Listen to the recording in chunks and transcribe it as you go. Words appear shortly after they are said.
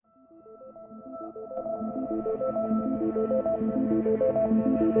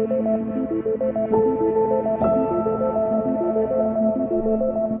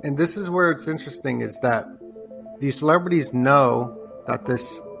And this is where it's interesting, is that these celebrities know that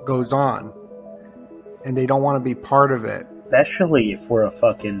this goes on and they don't want to be part of it. Especially if we're a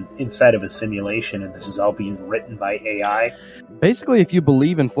fucking inside of a simulation and this is all being written by AI. Basically, if you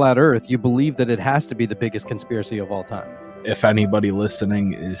believe in flat Earth, you believe that it has to be the biggest conspiracy of all time. If anybody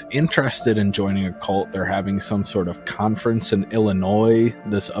listening is interested in joining a cult, they're having some sort of conference in Illinois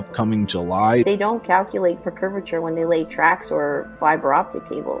this upcoming July. They don't calculate for curvature when they lay tracks or fiber optic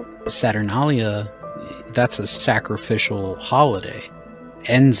cables. Saturnalia, that's a sacrificial holiday.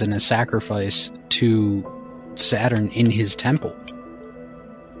 Ends in a sacrifice to Saturn in his temple.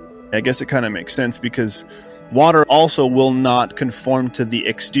 I guess it kind of makes sense because water also will not conform to the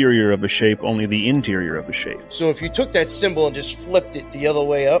exterior of a shape, only the interior of a shape. So if you took that symbol and just flipped it the other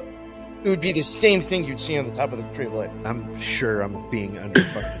way up, it would be the same thing you'd see on the top of the Tree of Life. I'm sure I'm being under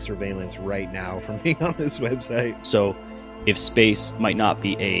fucking surveillance right now from being on this website. So if space might not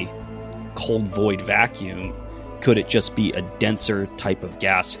be a cold void vacuum, could it just be a denser type of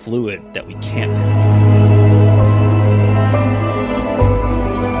gas fluid that we can't penetrate?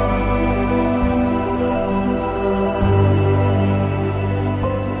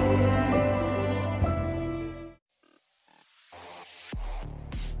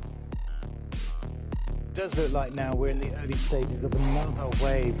 It does look like now we're in the early stages of another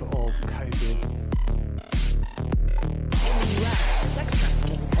wave of COVID. In the U.S., sex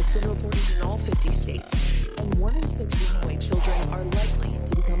trafficking has been reported in all 50 states, and 1 in 6 runaway children are likely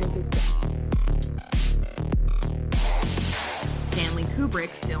to become a victim. Stanley Kubrick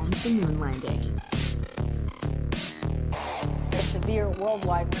filmed the moon landing. A severe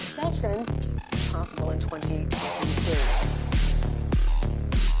worldwide recession possible in 2022.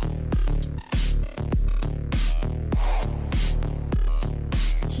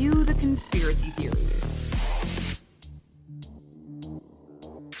 Cue the conspiracy theories.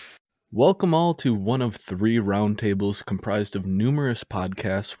 Welcome all to one of 3 roundtables comprised of numerous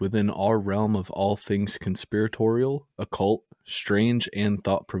podcasts within our realm of all things conspiratorial, occult, strange, and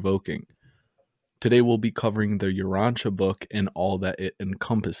thought-provoking. Today we'll be covering the Urnatia book and all that it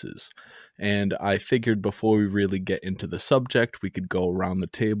encompasses. And I figured before we really get into the subject, we could go around the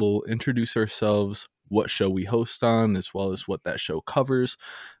table, introduce ourselves, what show we host on, as well as what that show covers,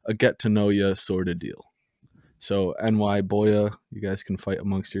 a get-to-know-ya sort of deal. So, NY, Boya, you guys can fight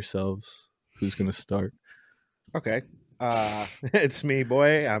amongst yourselves. Who's going to start? Okay. It's me,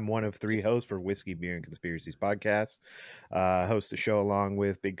 Boy. I'm one of 3 hosts for Whiskey, Beer, and Conspiracies podcast. Host the show along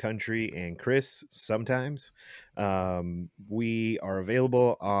with Big Country and Chris sometimes. We are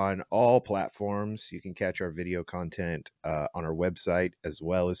available on all platforms. You can catch our video content on our website as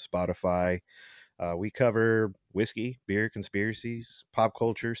well as Spotify. We cover whiskey, beer, conspiracies, pop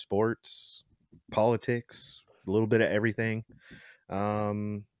culture, sports, politics, a little bit of everything.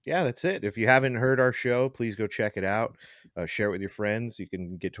 Yeah, that's it. If you haven't heard our show, please go check it out. Share it with your friends. You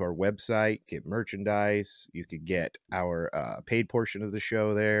can get to our website, get merchandise. You could get our paid portion of the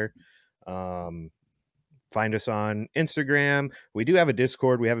show there. Find us on Instagram. We do have a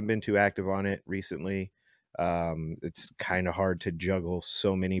Discord. We haven't been too active on it recently. It's kind of hard to juggle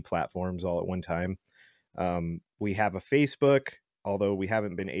so many platforms all at one time. We have a Facebook, although we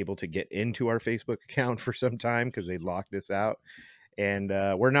haven't been able to get into our Facebook account for some time because they locked us out. And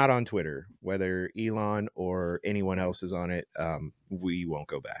we're not on Twitter. Whether Elon or anyone else is on it, we won't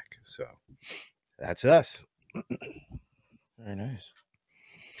go back. So that's us. Very nice.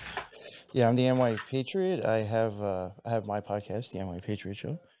 Yeah, I'm the NY Patriot. I have my podcast, the NY Patriot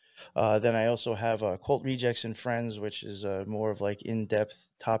Show. Then I also have Cult Rejects and Friends, which is more of like in-depth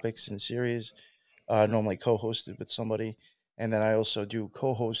topics and series, normally co-hosted with somebody. And then I also do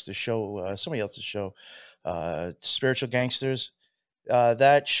co-host the show, somebody else's show, Spiritual Gangsters.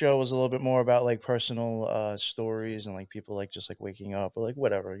 That show is a little bit more about like personal stories and like people like just like waking up or like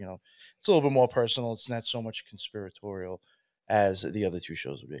whatever, you know. It's a little bit more personal. It's not so much conspiratorial as the other 2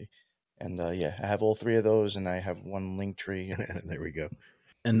 shows would be. And yeah, I have all 3 of those, and I have one link tree. There we go.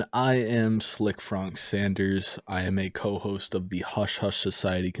 And I am Slick Frank Sanders. I am a co-host of the Hush Hush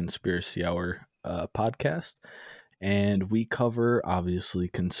Society Conspiracy Hour podcast. And we cover, obviously,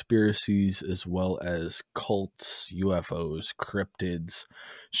 conspiracies as well as cults, UFOs, cryptids,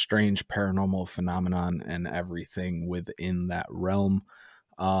 strange paranormal phenomenon, and everything within that realm.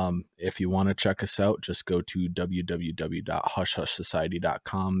 If you want to check us out, just go to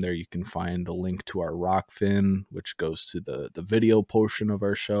www.hushhushsociety.com. There you can find the link to our Rockfin, which goes to the video portion of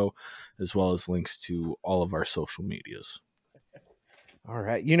our show, as well as links to all of our social medias. All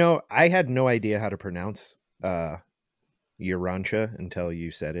right. You know, I had no idea how to pronounce Urnatia until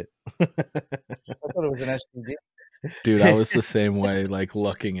you said it. I thought it was an STD. Dude, I was the same way, like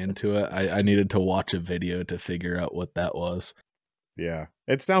looking into it. I needed to watch a video to figure out what that was. Yeah.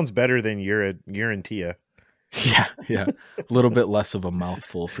 It sounds better than Urnatia. Yeah. A little bit less of a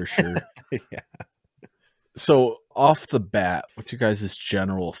mouthful for sure. Yeah. So off the bat, what's your guys'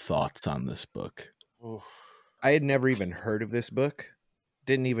 general thoughts on this book? Oof. I had never even heard of this book.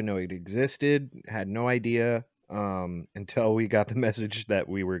 Didn't even know it existed. Had no idea until we got the message that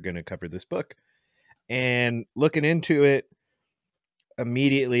we were going to cover this book. And looking into it,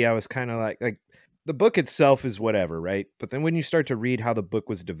 immediately I was kind of like the book itself is whatever, right? But then when you start to read how the book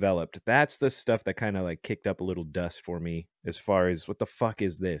was developed, that's the stuff that kind of like kicked up a little dust for me as far as what the fuck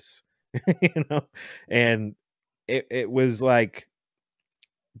is this? You know? And it was like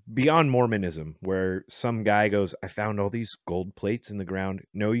beyond Mormonism, where some guy goes, I found all these gold plates in the ground.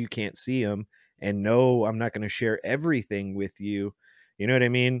 No, you can't see them. And no, I'm not going to share everything with you. You know what I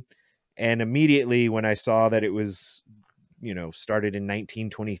mean? And immediately when I saw that it was, started in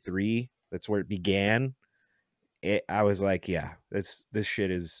 1923, that's where it began. I was like, yeah, this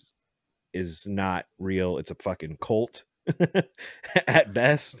shit is not real. It's a fucking cult at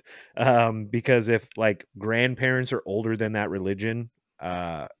best. Because if like grandparents are older than that religion,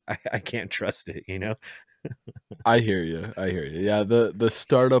 I can't trust it, I hear you. Yeah, the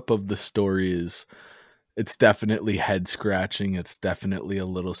startup of the story it's definitely head scratching. It's definitely a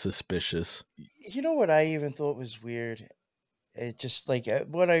little suspicious. You know what I even thought was weird? It just like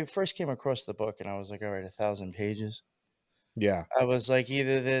when I first came across the book and I was like, all right, 1,000 pages. Yeah. I was like,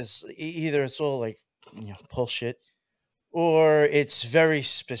 either it's all like, bullshit, or it's very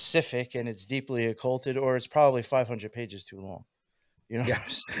specific and it's deeply occulted, or it's probably 500 pages too long. Yeah. What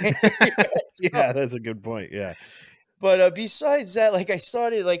I'm saying? Yeah, that's a good point. Yeah. But besides that, like I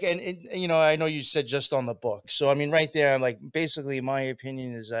started like, and I know you said just on the book. So, I mean, right there, I'm like, basically my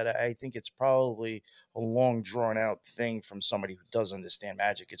opinion is that I think it's probably a long drawn out thing from somebody who does understand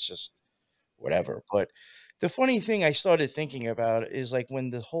magic. It's just whatever. But the funny thing I started thinking about is like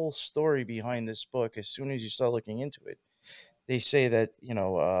when the whole story behind this book, as soon as you start looking into it, they say that,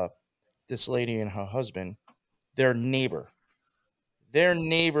 this lady and her husband, their neighbor's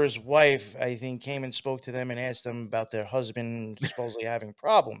wife, I think, came and spoke to them and asked them about their husband supposedly having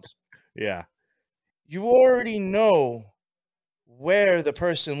problems. Yeah. You already know where the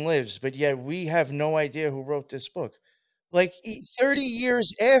person lives, but yet we have no idea who wrote this book. Like 30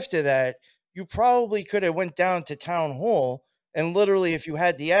 years after that, you probably could have went down to town hall and literally, if you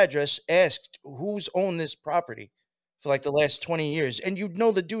had the address, asked who's owned this property for like the last 20 years, and you'd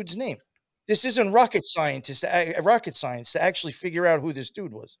know the dude's name. This isn't rocket science to actually figure out who this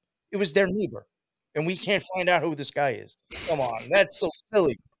dude was. It was their neighbor, and we can't find out who this guy is. Come on, that's so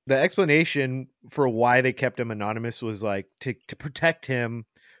silly. The explanation for why they kept him anonymous was like to protect him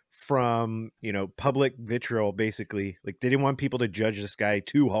from, public vitriol, basically. Like they didn't want people to judge this guy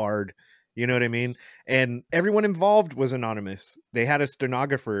too hard. You know what I mean? And everyone involved was anonymous. They had a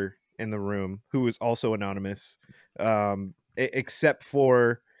stenographer in the room who was also anonymous, except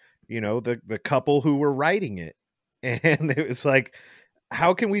for, the couple who were writing it. And it was like,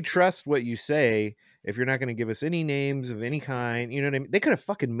 how can we trust what you say if you're not going to give us any names of any kind? You know what I mean? They could have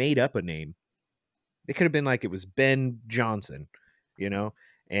fucking made up a name. It could have been like it was Ben Johnson,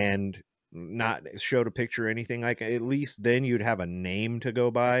 and not showed a picture or anything like. At least then you'd have a name to go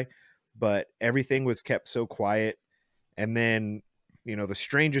by. But everything was kept so quiet. And then, the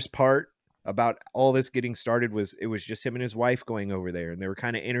strangest part about all this getting started was it was just him and his wife going over there, and they were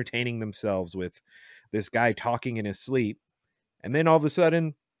kind of entertaining themselves with this guy talking in his sleep. And then all of a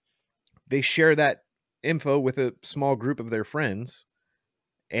sudden they share that info with a small group of their friends.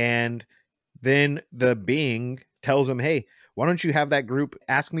 And then the being tells them, hey, why don't you have that group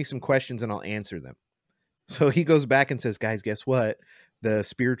ask me some questions and I'll answer them. So he goes back and says, guys, guess what? The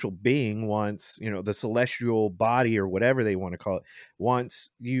spiritual being wants, the celestial body or whatever they want to call it, wants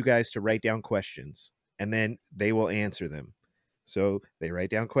you guys to write down questions and then they will answer them. So they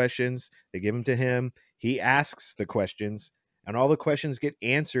write down questions, they give them to him. He asks the questions and all the questions get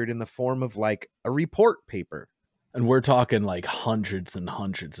answered in the form of like a report paper. And we're talking like hundreds and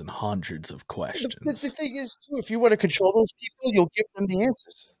hundreds and hundreds of questions. The thing is, too, if you want to control those people, you'll give them the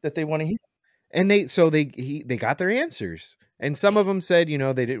answers that they want to hear. And they got their answers. And some of them said,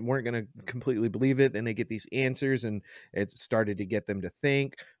 they weren't going to completely believe it. Then they get these answers and it started to get them to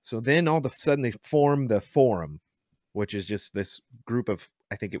think. So then all of a sudden they form the forum, which is just this group of,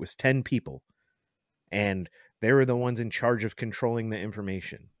 I think it was 10 people. And they were the ones in charge of controlling the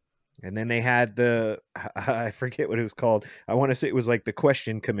information. And then they had I forget what it was called. I want to say it was like the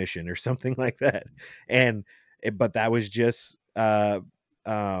question commission or something like that. And but that was just fucking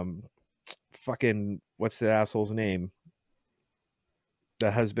what's the asshole's name?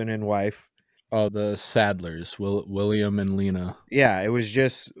 The husband and wife. Oh, the Sadlers, William and Lena. Yeah, it was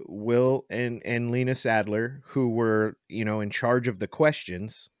just Will and Lena Sadler who were, in charge of the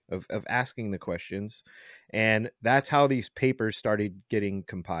questions, of asking the questions. And that's how these papers started getting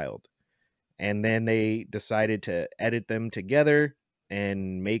compiled. And then they decided to edit them together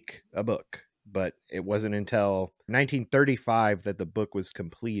and make a book. But it wasn't until 1935 that the book was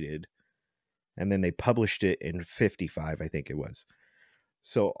completed. And then they published it in 55, I think it was.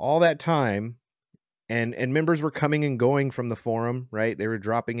 So all that time, and members were coming and going from the forum, right? They were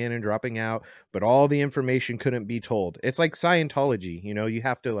dropping in and dropping out, but all the information couldn't be told. It's like Scientology, you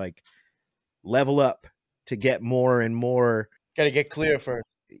have to like level up to get more and more. Got to get clear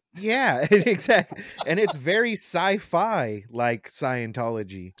first. Yeah, exactly. And it's very sci-fi like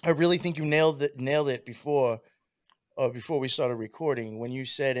Scientology. I really think you nailed it before we started recording when you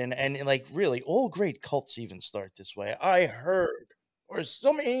said, and like really all great cults even start this way. I heard, or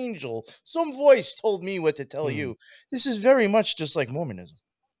some angel, some voice told me what to tell you. This is very much just like Mormonism.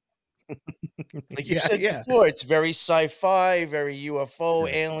 Like you said before, it's very sci-fi, very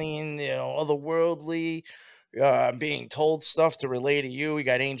UFO, alien, otherworldly, being told stuff to relay to you. You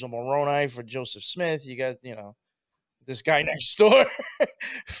got Angel Moroni for Joseph Smith. You got, this guy next door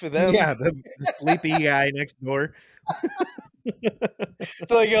for them. Yeah, the sleepy guy next door.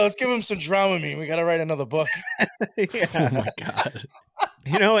 So like, let's give him some Dramamine. We got to write another book. Yeah. Oh my God.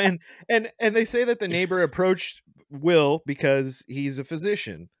 And they say that the neighbor approached Will because he's a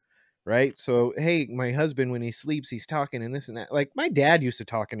physician, right? So, hey, my husband, when he sleeps, he's talking and this and that. Like my dad used to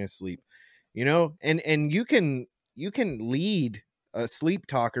talk in his sleep, and you can lead a sleep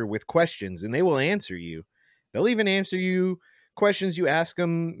talker with questions and they will answer you. They'll even answer you questions you ask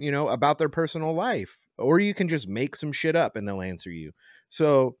them, about their personal life, or you can just make some shit up and they'll answer you.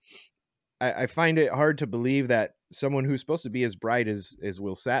 So I find it hard to believe that someone who's supposed to be as bright as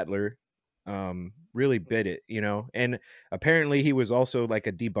Will Sattler really bit it, and apparently he was also like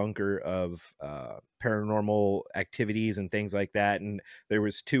a debunker of paranormal activities and things like that. And there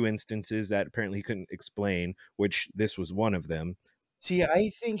was 2 instances that apparently he couldn't explain, which this was one of them. See,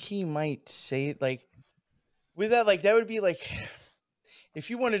 I think he might say it like with that, like that would be like if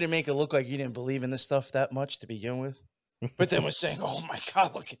you wanted to make it look like you didn't believe in this stuff that much to begin with, but then was saying, "Oh my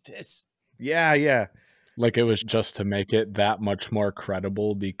God, look at this." Yeah. Like it was just to make it that much more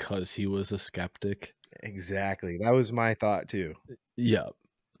credible because he was a skeptic. Exactly. That was my thought too. Yep.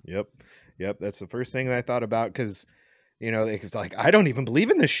 That's the first thing that I thought about because, it's like, I don't even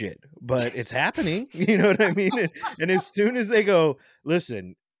believe in this shit, but it's happening. You know what I mean? And as soon as they go,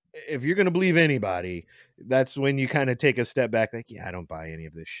 listen, if you're going to believe anybody, that's when you kind of take a step back. Like, yeah, I don't buy any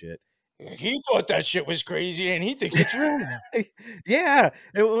of this shit. He thought that shit was crazy and he thinks it's real now. Yeah.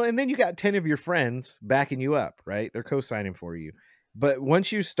 And then you got 10 of your friends backing you up, right? They're co-signing for you. But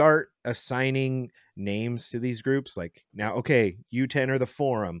once you start assigning names to these groups, like now, okay, you 10 are the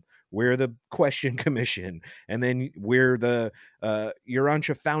forum, we're the question commission, and then we're the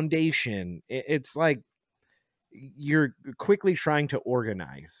Urnatia Foundation. It's like you're quickly trying to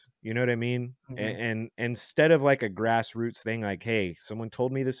organize, you know what I mean? And instead of like a grassroots thing, like, hey, someone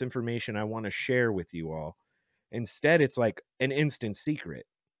told me this information I want to share with you all. Instead, it's like an instant secret.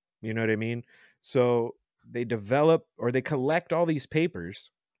 You know what I mean? So they develop or they collect all these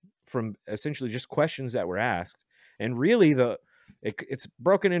papers from essentially just questions that were asked. And really it's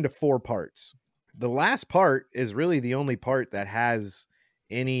broken into 4 parts. The last part is really the only part that has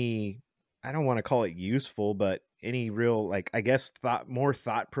any, I don't want to call it useful, but any real, like, I guess more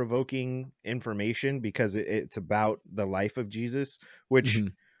thought-provoking information because it's about the life of Jesus, which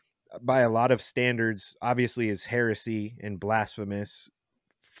by a lot of standards obviously is heresy and blasphemous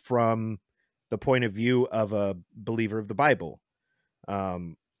from the point of view of a believer of the Bible.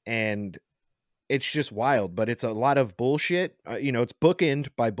 And it's just wild, but it's a lot of bullshit. It's bookended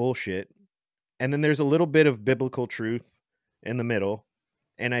by bullshit. And then there's a little bit of biblical truth in the middle.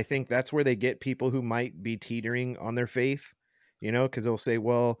 And I think that's where they get people who might be teetering on their faith, because they'll say,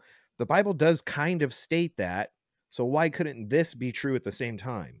 well, the Bible does kind of state that. So why couldn't this be true at the same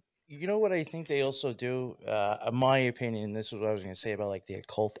time? You know what I think they also do, in my opinion, and this is what I was going to say about like the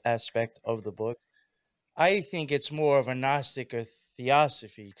occult aspect of the book. I think it's more of a Gnostic or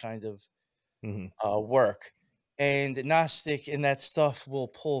theosophy kind of work. And Gnostic and that stuff will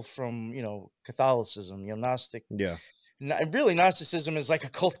pull from, Catholicism, Gnostic. Yeah. Really, Gnosticism is like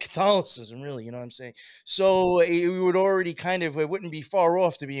occult Catholicism, really, you know what I'm saying? So it would already it wouldn't be far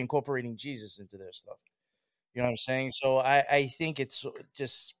off to be incorporating Jesus into their stuff. You know what I'm saying? So I think it's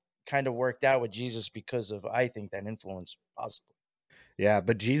just kind of worked out with Jesus because of, I think, that influence, possibly. Yeah,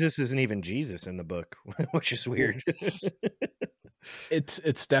 but Jesus isn't even Jesus in the book, which is weird.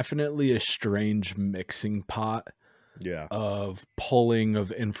 It's definitely a strange mixing pot. Yeah. Of pulling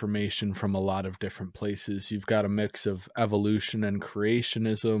of information from a lot of different places. You've got a mix of evolution and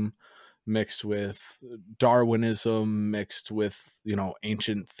creationism mixed with Darwinism, mixed with,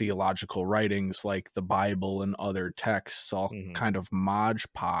 ancient theological writings like the Bible and other texts, all kind of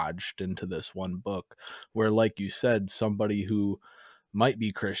modge-podged into this one book, where, like you said, somebody who might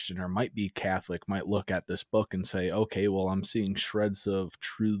be Christian or might be Catholic might look at this book and say, okay, well, I'm seeing shreds of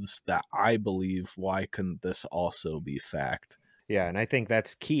truths that I believe. Why couldn't this also be fact? Yeah, and I think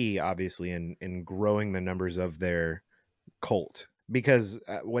that's key, obviously, in growing the numbers of their cult. Because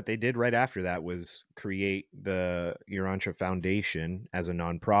what they did right after that was create the Urnatia Foundation as a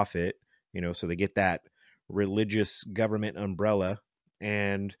nonprofit, so they get that religious government umbrella.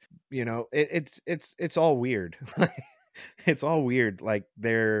 And, it's all weird. It's all weird. Like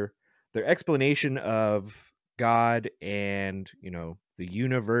their explanation of God and the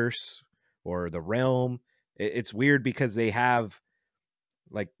universe or the realm, it's weird because they have,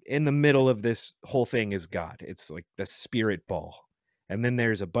 like, in the middle of this whole thing is God. It's like the spirit ball, and then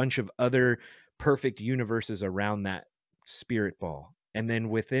there's a bunch of other perfect universes around that spirit ball, and then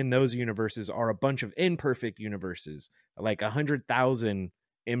within those universes are a bunch of imperfect universes, like 100,000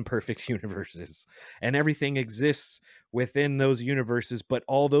 imperfect universes, and everything exists within those universes, but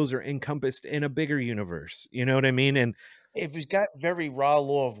all those are encompassed in a bigger universe. You know what I mean? And if it's got very raw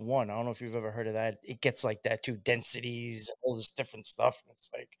law of one, I don't know if you've ever heard of that. It gets like that too, densities, all this different stuff. It's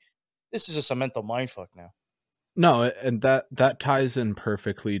like, this is just a mental mindfuck now. No, and that ties in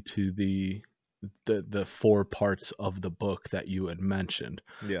perfectly to the 4 parts of the book that you had mentioned.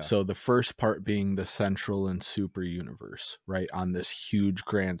 Yeah. So the first part being the central and super universe, right, on this huge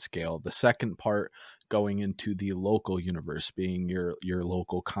grand scale. The second part going into the local universe, being your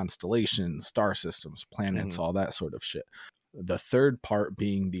local constellations, star systems, planets, all that sort of shit. The third part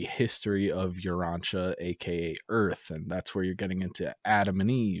being the history of Urnatia, aka Earth, and that's where you're getting into Adam and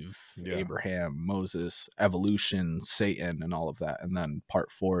Eve, Abraham, Moses, evolution, Satan, and all of that. And then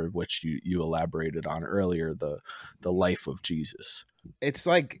part 4, which you elaborated on earlier, the life of Jesus. It's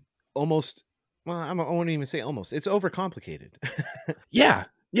like almost, well, I won't even say almost. It's overcomplicated. Yeah,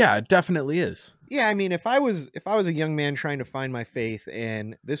 it definitely is. Yeah, I mean, if I was a young man trying to find my faith,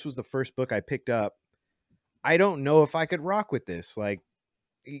 and this was the first book I picked up, I don't know if I could rock with this. Like,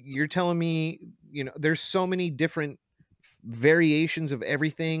 you're telling me, there's so many different variations of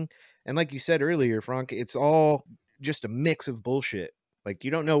everything. And like you said earlier, Frank, it's all just a mix of bullshit. Like, you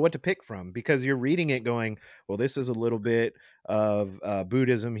don't know what to pick from because you're reading it going, well, this is a little bit of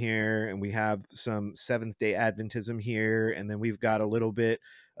Buddhism here, and we have some Seventh-day Adventism here, and then we've got a little bit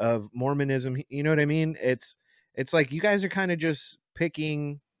of Mormonism. You know what I mean? It's like you guys are kind of just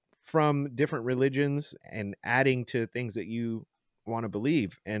picking from different religions and adding to things that you want to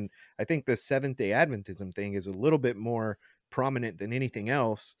believe. And I think the Seventh-day Adventism thing is a little bit more prominent than anything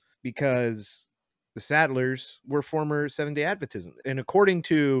else because the Sadlers were former Seventh-day Adventism. And according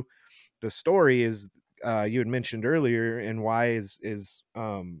to the story is you had mentioned earlier, and why is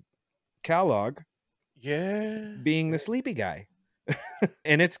Kellogg being the sleepy guy.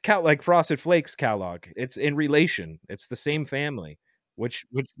 And it's like Frosted Flakes Kellogg. It's in relation. It's the same family, which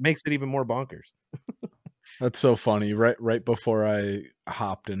makes it even more bonkers. That's so funny. Right before I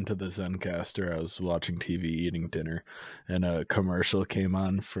hopped into the Zencaster, I was watching TV, eating dinner, and a commercial came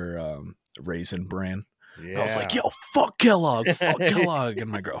on for Raisin Bran. Yeah. I was like, yo, fuck Kellogg, fuck Kellogg.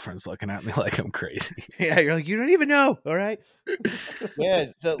 And my girlfriend's looking at me like I'm crazy. Yeah, you're like, you don't even know, all right? Yeah,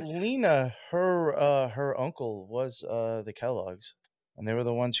 Lena, her uncle was the Kellogg's. And they were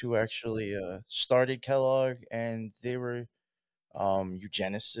the ones who actually started Kellogg, and they were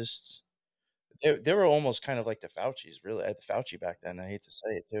eugenicists. They were almost kind of like the Faucis, really. At the Fauci back then, I hate to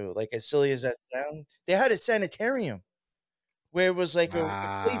say it too. Like, as silly as that sound, they had a sanitarium where it was like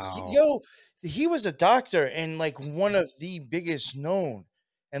a place. Yo, he was a doctor and like one of the biggest known.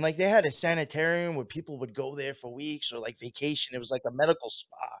 And like they had a sanitarium where people would go there for weeks or like vacation. It was like a medical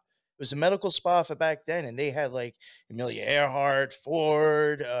spa. It was a medical spa for back then, and they had like Amelia Earhart,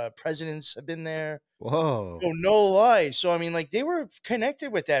 Ford, presidents have been there. Whoa. Oh, no lie. So I mean, like, they were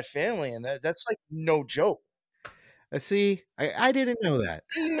connected with that family, and that's like no joke. See, I didn't know that.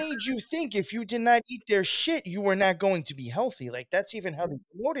 They made you think if you did not eat their shit, you were not going to be healthy. Like, that's even how they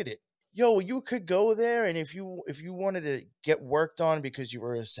promoted it. Yo, you could go there, and if you wanted to get worked on because you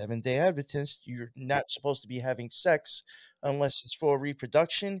were a Seventh-day Adventist, you're not supposed to be having sex unless it's for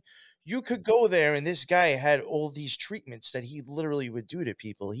reproduction. You could go there, and this guy had all these treatments that he literally would do to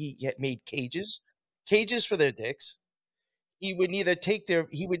people. He had made cages for their dicks. He would either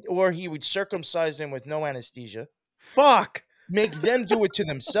he would circumcise them with no anesthesia. Fuck. Make them do it to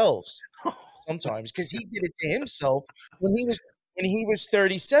themselves sometimes, because he did it to himself when he was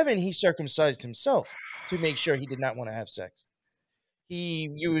 37. He circumcised himself to make sure he did not want to have sex. He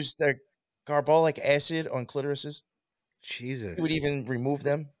used the carbolic acid on clitorises. Jesus. He would even remove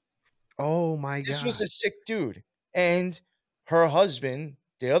them. Oh my This god. was a sick dude. And her husband,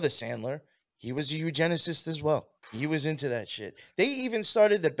 the other Sandler, he was a eugenicist as well. He was into that shit. They even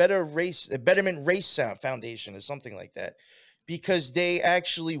started the Betterment Race Foundation or something like that, because they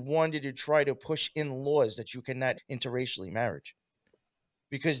actually wanted to try to push in laws that you cannot interracially marriage,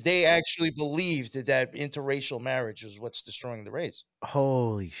 because they actually believed that interracial marriage is what's destroying the race.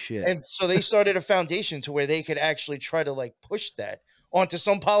 Holy shit. And so they started a foundation to where they could actually try to like push that onto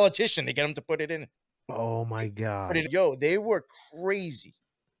some politician to get them to put it in. Oh my god. Yo, they were crazy.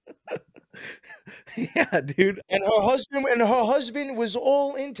 Yeah, dude. And her husband was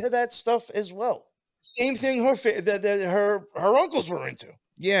all into that stuff as well. Same thing her uncles were into.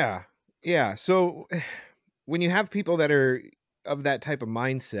 Yeah. Yeah. So when you have people that are of that type of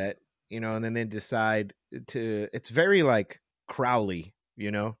mindset, you know, and then they decide to, it's very like Crowley,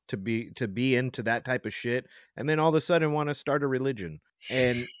 you know, to be into that type of shit, and then all of a sudden want to start a religion.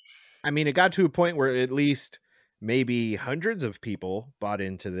 And I mean, it got to a point where at least maybe hundreds of people bought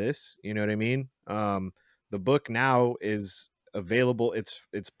into this. You know what I mean? The book now is available.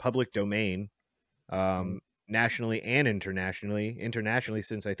 It's public domain, nationally and internationally. Internationally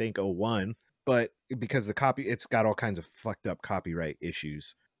since I think 2001, but because it's got all kinds of fucked up copyright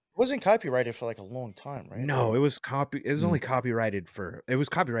issues. It wasn't copyrighted for like a long time, right? No, it was only copyrighted for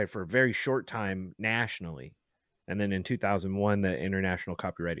a very short time nationally. And then in 2001, the international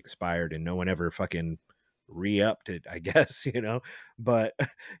copyright expired and no one ever fucking re-upped it, I guess, you know. But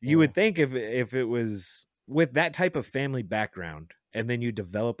you would think if it was with that type of family background, and then you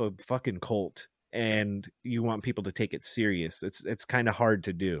develop a fucking cult and you want people to take it serious, it's kind of hard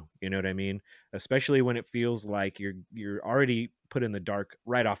to do, you know what I mean? Especially when it feels like you're already put in the dark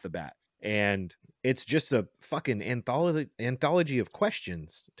right off the bat. And it's just a fucking anthology of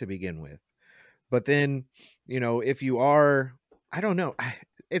questions to begin with. But then, you know, if you are, I don't know,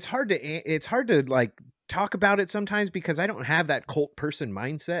 it's hard to like talk about it sometimes because I don't have that cult person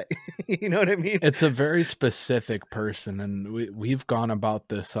mindset. You know what I mean? It's a very specific person, and we've gone about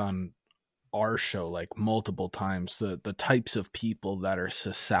this on our show like multiple times. The types of people that are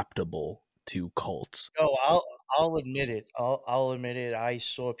susceptible to cults. Oh, I'll admit it. I'll admit it. I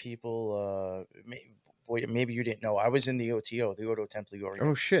saw people. Maybe you didn't know. I was in the OTO, the Ordo Templi Orientis.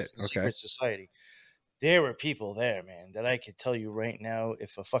 Oh shit! Secret Society. There were people there, man, that I could tell you right now,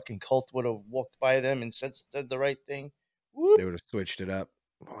 if a fucking cult would have walked by them and said the right thing, whoop, they would have switched it up.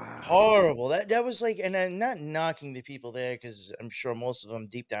 Wow. Horrible. That was like, and I'm not knocking the people there because I'm sure most of them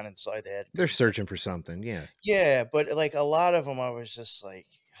deep down inside they're searching for something. Yeah. Yeah, but like a lot of them, I was just like,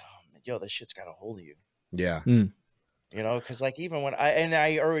 oh, yo, this shit's got a hold of you. Yeah. You know, because like even when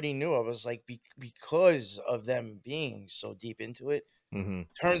I already knew, I was like, because of them being so deep into it,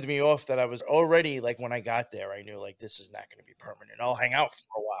 turned me off, that I was already like, when I got there, I knew like, this is not going to be permanent. I'll hang out for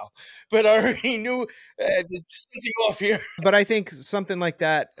a while, but I already knew there's something off here. But I think something like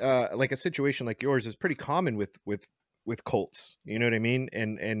that, like a situation like yours, is pretty common with cults. You know what I mean?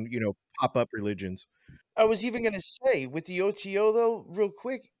 And you know, pop up religions. I was even going to say, with the OTO, though, real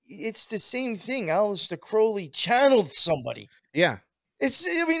quick, it's the same thing. Aleister Crowley channeled somebody. Yeah. It's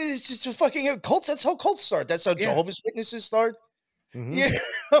just a fucking cult. That's how cults start. That's how Jehovah's Witnesses start. Yeah.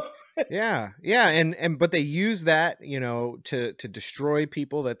 Yeah. And but they use that, you know, to destroy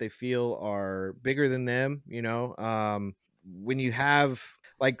people that they feel are bigger than them, you know. When you have,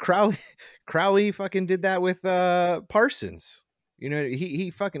 like, Crowley fucking did that with Parsons. You know,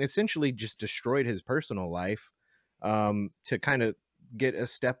 he fucking essentially just destroyed his personal life to kind of get a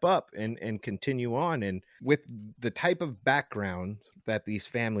step up and continue on. And with the type of background that these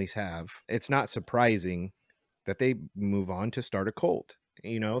families have, it's not surprising that they move on to start a cult.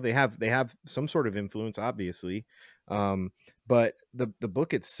 You know, they have some sort of influence, obviously. But the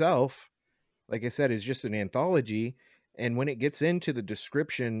book itself, like I said, is just an anthology. And when it gets into the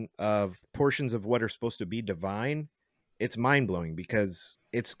description of portions of what are supposed to be divine, it's mind-blowing because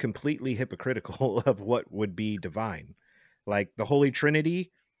it's completely hypocritical of what would be divine. Like, the Holy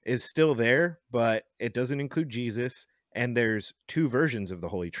Trinity is still there, but it doesn't include Jesus. And there's two versions of the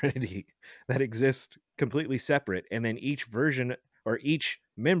Holy Trinity that exist completely separate. And then each version or each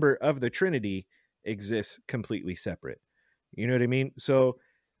member of the Trinity exists completely separate. You know what I mean? So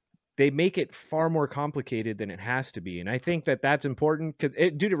they make it far more complicated than it has to be. And I think that that's important because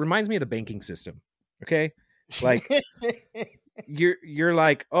it reminds me of the banking system. Okay. Like you're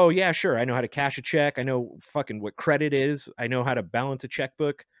like, oh yeah, sure. I know how to cash a check. I know fucking what credit is. I know how to balance a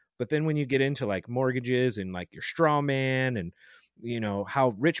checkbook. But then when you get into like mortgages and like your straw man and, you know,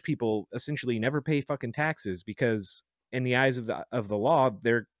 how rich people essentially never pay fucking taxes because in the eyes of the law,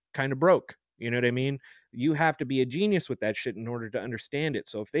 they're kind of broke. You know what I mean? You have to be a genius with that shit in order to understand it.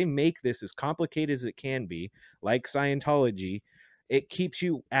 So if they make this as complicated as it can be, like Scientology, it keeps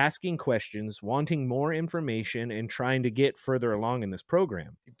you asking questions, wanting more information, and trying to get further along in this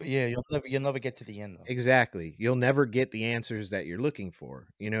program. But yeah, you'll never get to the end though. Exactly. You'll never get the answers that you're looking for.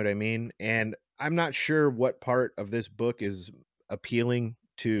 You know what I mean? And I'm not sure what part of this book is appealing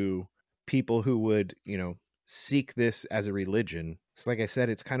to people who would, you know, seek this as a religion. It's like I said,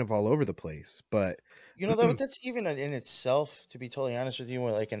 it's kind of all over the place. But You know, that's even in itself, to be totally honest with you,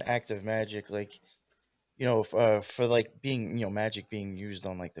 like an act of magic, like, you know, for like being, you know, magic being used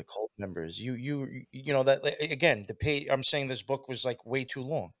on like the cult members. You know that, like, again, I'm saying this book was like way too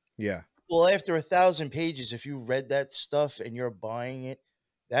long. yeah. Well, after 1,000 pages, if you read that stuff and you're buying it,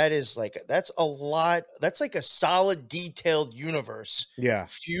 that's a lot. That's like a solid, detailed universe Yeah.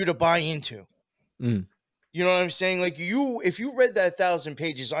 for you to buy into. Mm. You know what I'm saying? Like if you read that 1,000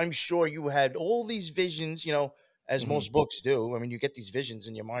 pages, I'm sure you had all these visions, you know, as most books do. I mean, you get these visions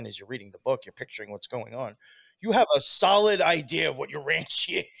in your mind as you're reading the book, you're picturing what's going on. You have a solid idea of what your ranch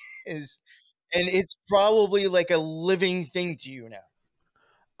is. And it's probably like a living thing to you now.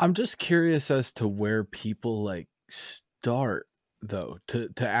 I'm just curious as to where people like start though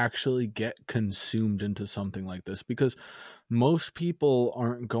to actually get consumed into something like this, because most people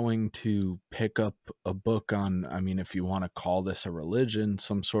aren't going to pick up a book on, I mean, if you want to call this a religion,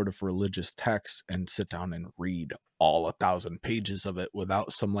 some sort of religious text, and sit down and read all 1,000 pages of it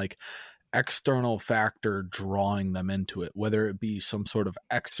without some like external factor drawing them into it, whether it be some sort of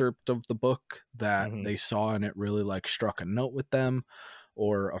excerpt of the book that they saw and it really like struck a note with them,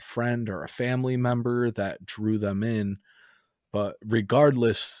 or a friend or a family member that drew them in. But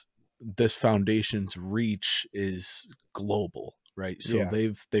regardless, this foundation's reach is global, right? So Yeah.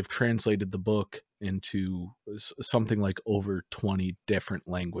 they've translated the book into something like over 20 different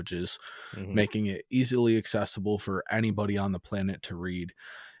languages, making it easily accessible for anybody on the planet to read.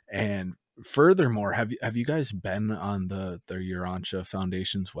 And furthermore, have you guys been on the Urnatia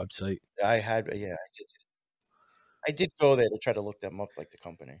Foundation's website? I did go there to try to look them up, like the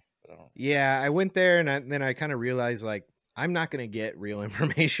company. But I don't. Yeah, I went there and then I kind of realized like I'm not going to get real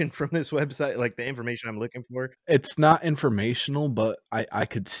information from this website, like the information I'm looking for. It's not informational, but I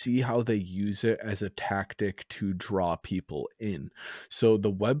could see how they use it as a tactic to draw people in. So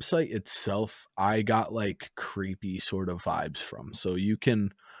the website itself, I got like creepy sort of vibes from. So you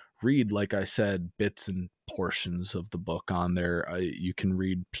can read, like I said, bits and portions of the book on there. You can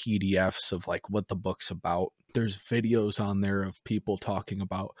read PDFs of like what the book's about. There's videos on there of people talking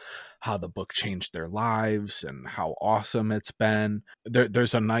about how the book changed their lives and how awesome it's been.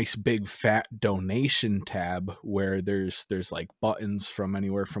 There's a nice big fat donation tab where there's like buttons from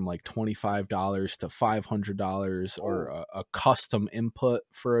anywhere from like $25 to $500, or a custom input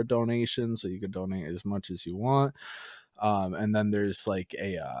for a donation, so you could donate as much as you want. And then there's like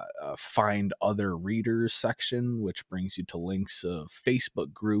a find other readers section, which brings you to links of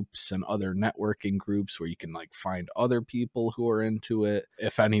Facebook groups and other networking groups where you can like find other people who are into it.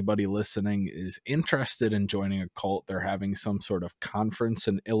 If anybody listening is interested in joining a cult, they're having some sort of conference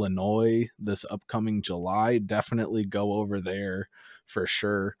in Illinois this upcoming July. Definitely go over there for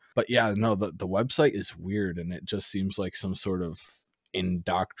sure. But yeah, no, the website is weird, and it just seems like some sort of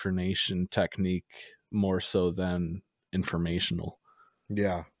indoctrination technique more so than informational.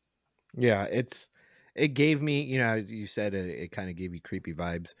 Yeah. It gave me, you know, as you said, it kind of gave you creepy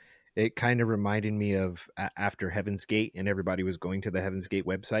vibes. It kind of reminded me of after Heaven's Gate and everybody was going to the Heaven's Gate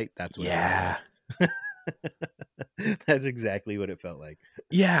website. That's what that's exactly what it felt like.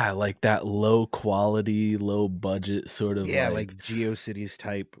 Yeah, like that low quality, low budget sort of like GeoCities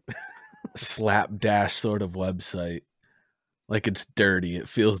type slapdash sort of website. Like it's dirty. It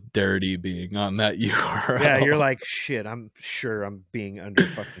feels dirty being on that URL. Yeah, you're like, shit, I'm sure I'm being under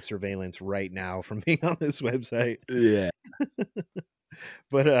fucking surveillance right now from being on this website. Yeah.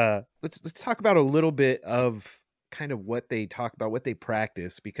 But let's talk about a little bit of kind of what they talk about, what they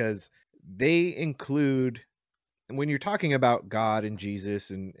practice, because they include, when you're talking about God and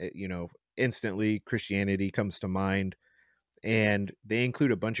Jesus and, you know, instantly Christianity comes to mind. And they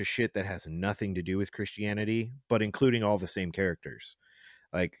include a bunch of shit that has nothing to do with Christianity, but including all the same characters.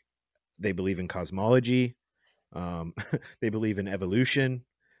 Like they believe in cosmology. They believe in evolution.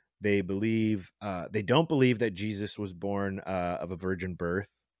 They believe they don't believe that Jesus was born of a virgin birth.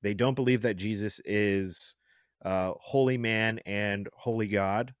 They don't believe that Jesus is holy man and holy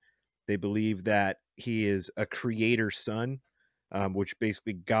God. They believe that he is a creator son, which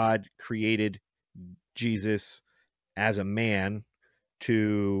basically God created Jesus as a man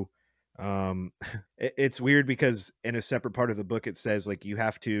to it's weird because in a separate part of the book it says like you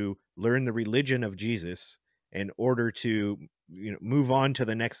have to learn the religion of Jesus in order to move on to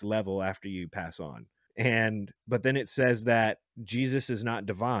the next level after you pass on. And but then it says that Jesus is not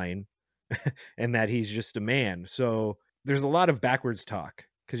divine and that he's just a man. So there's a lot of backwards talk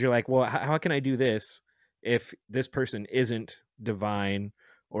because you're like, well, how can I do this if this person isn't divine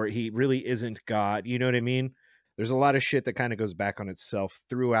or he really isn't God? You know what I mean? There's a lot of shit that kind of goes back on itself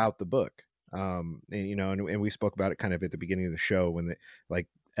throughout the book. And we spoke about it kind of at the beginning of the show when like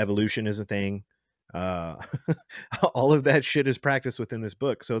evolution is a thing. All of that shit is practiced within this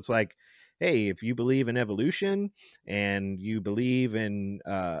book. So it's like, hey, if you believe in evolution and you believe in,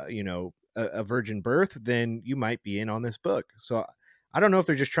 a virgin birth, then you might be in on this book. So I don't know if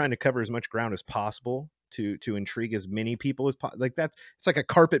they're just trying to cover as much ground as possible to intrigue as many people as possible. Like it's like a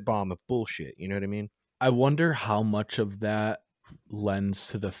carpet bomb of bullshit. You know what I mean? I wonder how much of that lends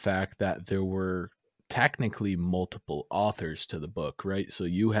to the fact that there were technically multiple authors to the book, right? So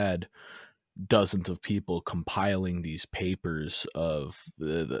you had dozens of people compiling these papers of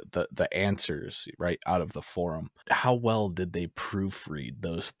the answers right out of the forum. How well did they proofread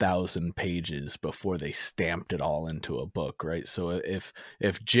those 1,000 pages before they stamped it all into a book, right? So if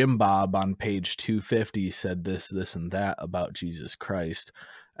Jim Bob on page 250 said this and that about Jesus Christ,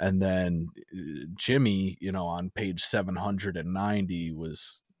 and then Jimmy, on page 790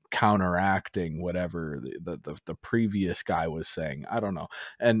 was counteracting whatever the previous guy was saying. I don't know.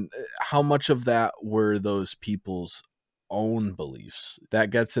 And how much of that were those people's own beliefs?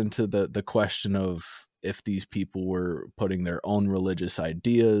 That gets into the question of if these people were putting their own religious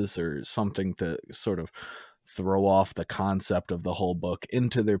ideas or something to sort of throw off the concept of the whole book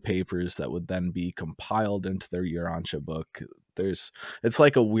into their papers that would then be compiled into their Urnatia book. It's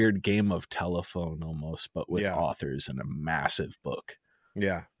like a weird game of telephone almost, but with authors in a massive book.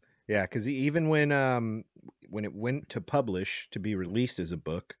 Yeah. Yeah, because even when it went to publish to be released as a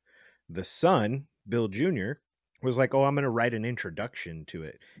book, the son, Bill Jr., was like, oh, I'm going to write an introduction to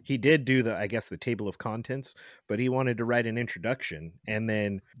it. He did do the table of contents, but he wanted to write an introduction. And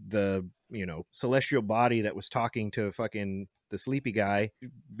then the, celestial body that was talking to fucking the sleepy guy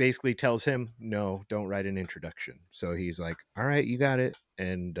basically tells him, no, don't write an introduction. So he's like, all right, you got it.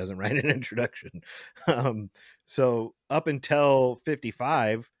 And doesn't write an introduction. So up until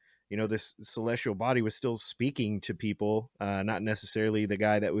 55, this celestial body was still speaking to people, not necessarily the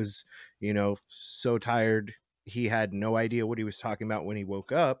guy that was, so tired he had no idea what he was talking about when he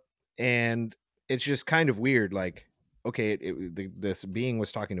woke up. And it's just kind of weird. Like, okay, this being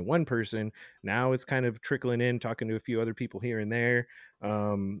was talking to one person. Now it's kind of trickling in, talking to a few other people here and there.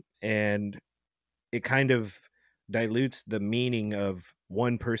 And it kind of dilutes the meaning of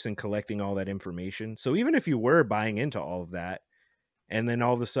one person collecting all that information. So even if you were buying into all of that, and then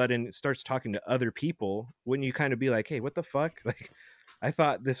all of a sudden it starts talking to other people, wouldn't you kind of be like, hey, what the fuck? Like, I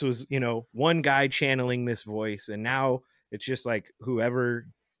thought this was, one guy channeling this voice, and now it's just like whoever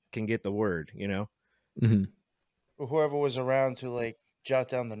can get the word, Mm-hmm. Whoever was around to like jot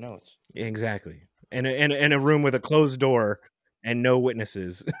down the notes. Exactly. And a room with a closed door and no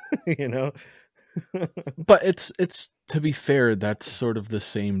witnesses, But it's to be fair, that's sort of the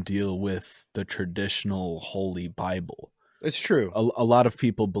same deal with the traditional Holy Bible. It's true. A lot of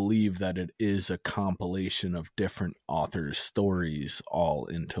people believe that it is a compilation of different authors' stories all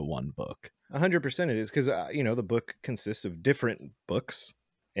into one book. 100% it is, because the book consists of different books,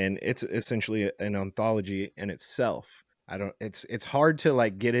 and it's essentially an anthology in itself. It's hard to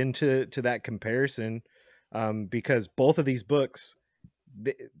like get into that comparison, because both of these books,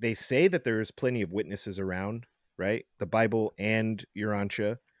 they say that there is plenty of witnesses around, right? The Bible and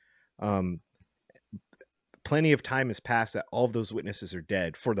Urnatia. Plenty of time has passed that all of those witnesses are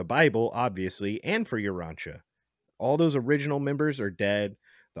dead. For the Bible, obviously, and for Urnatia. All those original members are dead.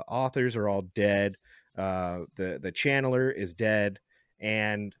 The authors are all dead. The channeler is dead.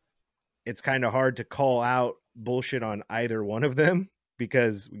 And it's kind of hard to call out bullshit on either one of them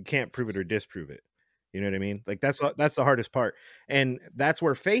because we can't prove it or disprove it. You know what I mean? Like that's the hardest part. And that's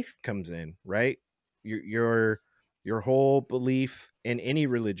where faith comes in, right? Your whole belief in any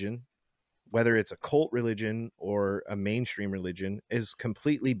religion, whether it's a cult religion or a mainstream religion, is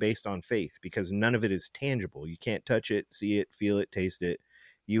completely based on faith because none of it is tangible. You can't touch it, see it, feel it, taste it.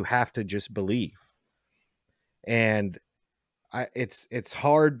 You have to just believe. And it's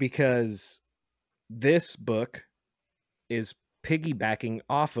hard because this book is piggybacking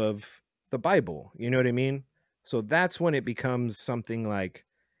off of the Bible. You know what I mean? So that's when it becomes something like,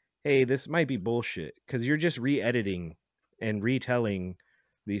 hey, this might be bullshit, because you're just re-editing and retelling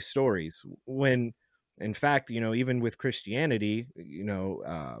these stories when, in fact, even with Christianity,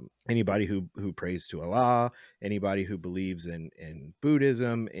 anybody who prays to Allah, anybody who believes in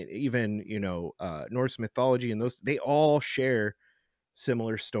Buddhism, even Norse mythology, and those, they all share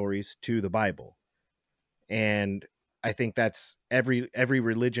similar stories to the Bible. And I think that's every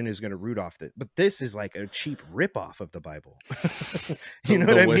religion is going to root off that, but this is like a cheap ripoff of the Bible. You know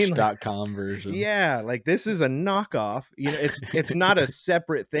what I mean? Wish.com version. Yeah, like this is a knockoff. It's not a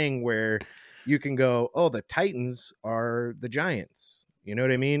separate thing where you can go, oh, the Titans are the Giants. You know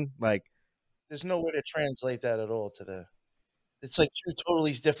what I mean? Like, there's no way to translate that at all to the. It's like two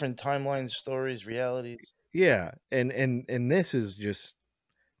totally different timelines, stories, realities. Yeah, and this is just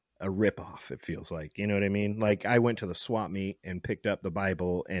a ripoff, it feels like. You know what I mean? Like, I went to the swap meet and picked up the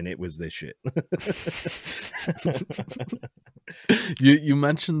Bible and it was this shit. You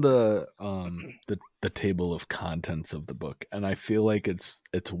mentioned the table of contents of the book, and I feel like it's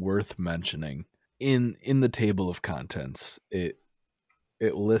worth mentioning. In the table of contents, it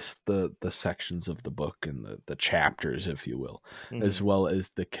lists the sections of the book and the chapters, if you will, as well as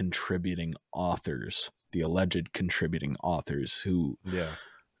the contributing authors, the alleged contributing authors who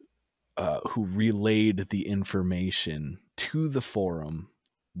relayed the information to the forum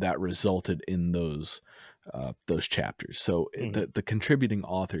that resulted in those chapters. So the contributing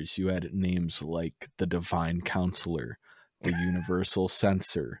authors, you had names like the Divine Counselor, the Universal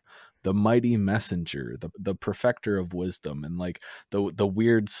Censor, the Mighty Messenger, the Perfecter of Wisdom, and like the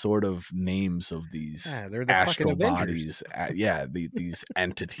weird sort of names of these they're the astral fucking bodies. These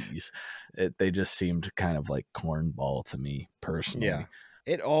entities. They just seemed kind of like cornball to me personally. Yeah.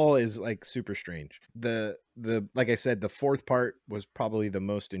 It all is like super strange. The like I said, the fourth part was probably the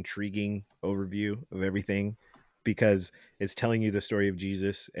most intriguing overview of everything, because it's telling you the story of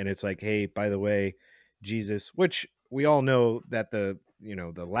Jesus, and it's like, hey, by the way, Jesus, which we all know that the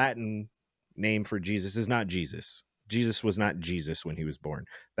Latin name for Jesus is not Jesus. Jesus was not Jesus when he was born.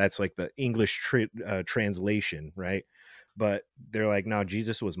 That's like the English translation, right? But they're like, no,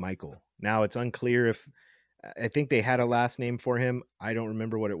 Jesus was Michael. Now it's unclear if, I think they had a last name for him. I don't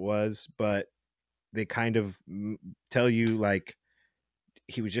remember what it was, but they kind of tell you like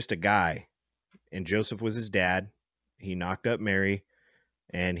he was just a guy, and Joseph was his dad. He knocked up Mary,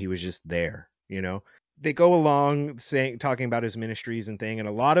 and he was just there. They go along talking about his ministries and thing, and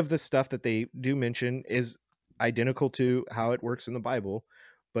a lot of the stuff that they do mention is identical to how it works in the Bible.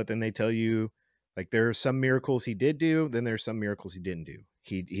 But then they tell you, like, there are some miracles he did do, then there's some miracles he didn't do.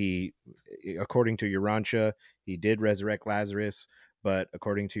 He according to Urnatia, he did resurrect Lazarus, but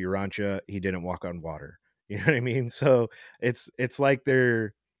according to Urnatia, he didn't walk on water. You know what I mean? So it's like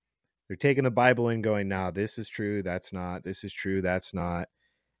they're taking the Bible and going, nah, this is true, that's not. This is true, that's not.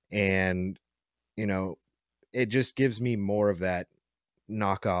 And it just gives me more of that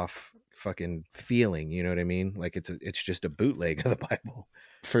knockoff fucking feeling. You know what I mean? Like it's just a bootleg of the Bible.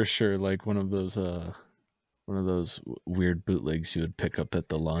 For sure, like one of those weird bootlegs you would pick up at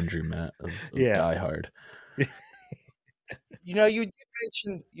the laundromat of Die Hard. You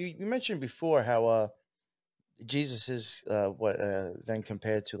mentioned before how Jesus is then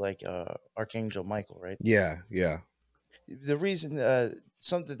compared to like Archangel Michael, right? Yeah. The reason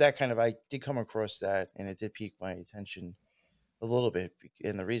something that kind of, I did come across that, and it did pique my attention a little bit,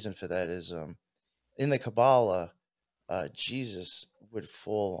 and the reason for that is in the Kabbalah, Jesus would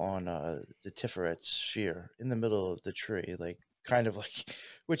fall on the Tiferet sphere in the middle of the tree, like kind of like,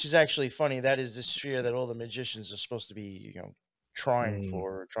 which is actually funny. That is the sphere that all the magicians are supposed to be, trying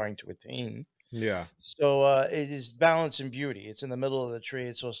to attain. Yeah. So it is balance and beauty. It's in the middle of the tree.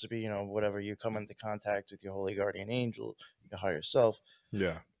 It's supposed to be, whatever you come into contact with your holy guardian angel, your higher self.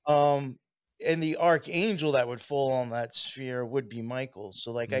 Yeah. And the archangel that would fall on that sphere would be Michael.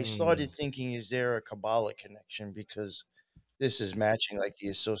 So like I started thinking, is there a Kabbalah connection? Because this is matching like the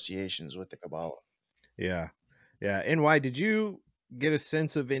associations with the Kabbalah. Yeah. And why did you get a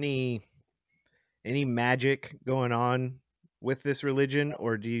sense of any magic going on with this religion,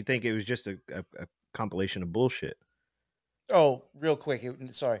 or do you think it was just a compilation of bullshit? Oh, real quick.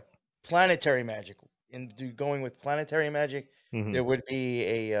 Planetary magic. And going with planetary magic, there would be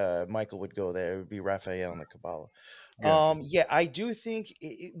a Michael would go there. It would be Raphael in the Kabbalah. Gotcha. Yeah, I do think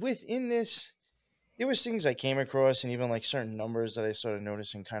within this, there was things I came across, and even like certain numbers that I started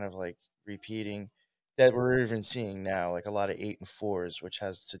noticing kind of like repeating that we're even seeing now, like a lot of 8 and 4s, which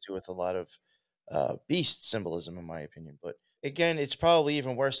has to do with a lot of beast symbolism, in my opinion. But Again, it's probably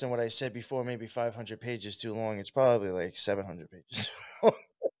even worse than what I said before. Maybe 500 pages too long. It's probably like 700 pages too long.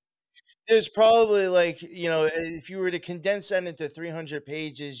 There's probably like, if you were to condense that into 300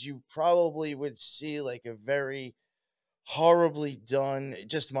 pages, you probably would see like a very horribly done,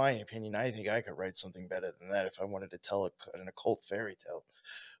 just my opinion. I think I could write something better than that if I wanted to tell an occult fairy tale.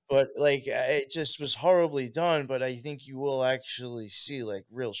 But like, it just was horribly done. But I think you will actually see like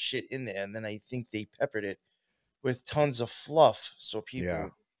real shit in there. And then I think they peppered it with tons of fluff so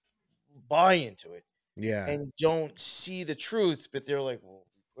people buy into it Yeah. and don't see the truth. But they're like, well,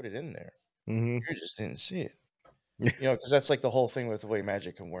 we put it in there. Mhm. You just didn't see it. Because that's like the whole thing with the way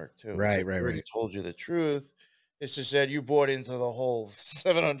magic can work too. It's Right, like, right, we already right. told you the truth. It's just that you bought into the whole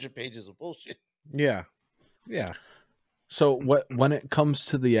 700 pages of bullshit. Yeah. Yeah. So when it comes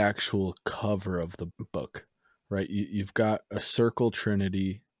to the actual cover of the book, right? You've got a circle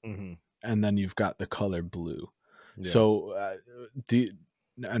trinity, Mhm. and then you've got the color blue. Yeah. So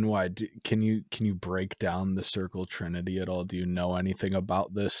can you break down the circle trinity at all? Do you know anything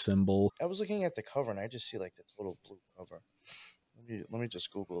about this symbol? I was looking at the cover and I just see like the total blue cover. Let me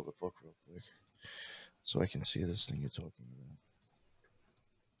just Google the book real quick so I can see this thing you're talking about.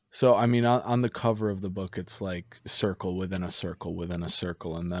 So, I mean, on the cover of the book, it's like circle within a circle within a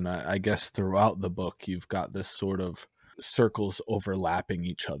circle. And then I guess throughout the book, you've got this sort of circles overlapping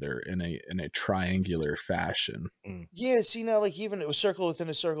each other in a triangular fashion. Yeah, see now, like even it was circle within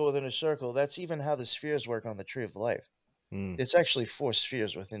a circle within a circle. That's even how the spheres work on the Tree of Life. It's actually 4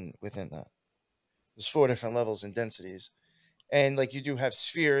 spheres within that. There's 4 different levels and densities. And like you do have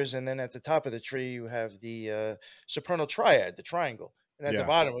spheres, and then at the top of the tree you have the supernal triad, the triangle. And at the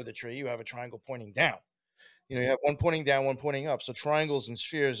bottom of the tree you have a triangle pointing down. You have one pointing down, one pointing up. So triangles and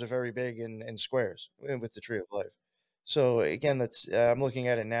spheres are very big in squares with the Tree of Life. So again, that's I'm looking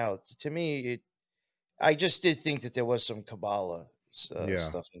at it now. To me, I just did think that there was some Kabbalah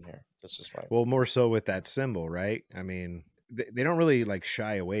stuff in here. That's just my Well, more so with that symbol, right? I mean, they don't really like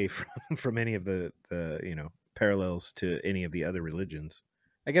shy away from any of the parallels to any of the other religions.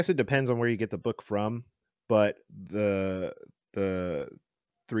 I guess it depends on where you get the book from, but the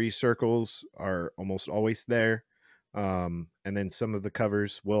 3 circles are almost always there. And then some of the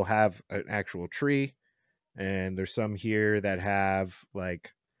covers will have an actual tree, and there's some here that have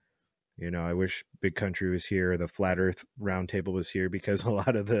like, I wish Big Country was here, or the Flat Earth Roundtable was here, because a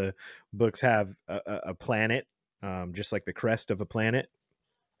lot of the books have a planet, just like the crest of a planet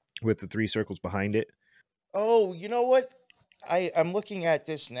with the 3 circles behind it. Oh, you know what? I'm looking at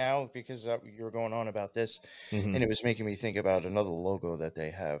this now because you were going on about this, Mhm. and it was making me think about another logo that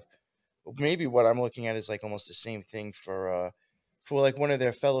they have. Maybe what I'm looking at is like almost the same thing for like one of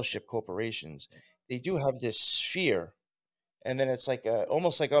their fellowship corporations. They do have this sphere, and then it's like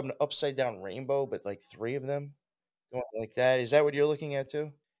almost like an upside down rainbow, but like 3 of them going like that. Is that what you're looking at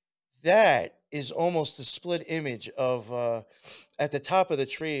too? That is almost a split image of at the top of the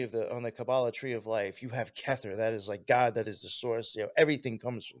tree on the Kabbalah Tree of Life. You have Kether, that is like God, that is the source. Everything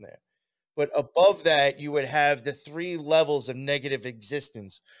comes from there. But above that, you would have the 3 levels of negative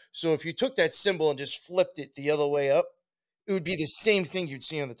existence. So if you took that symbol and just flipped it the other way up, it would be the same thing you'd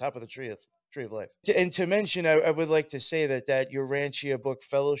see on the top of the Tree of Life. And to mention, I would like to say that Urantia Book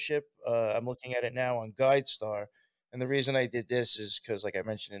Fellowship, I'm looking at it now on GuideStar, and the reason I did this is because, like I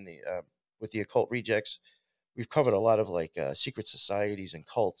mentioned in the with the occult rejects, we've covered a lot of like secret societies and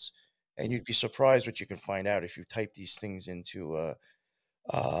cults, and you'd be surprised what you can find out if you type these things into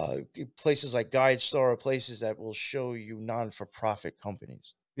places like GuideStar, or places that will show you non-for-profit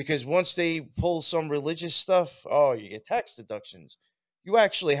companies. Because once they pull some religious stuff, you get tax deductions. You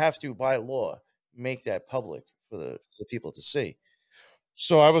actually have to, by law, make that public for the people to see.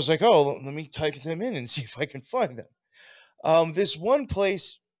 So I was like, let me type them in and see if I can find them. This one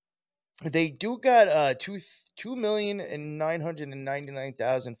place, they do got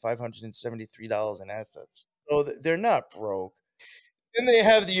 $2,999,573 in assets. So they're not broke. Then they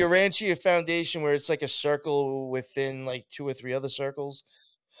have the Urantia Foundation, where it's like a circle within like 2 or 3 other circles.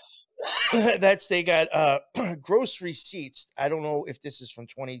 They got gross receipts. I don't know if this is from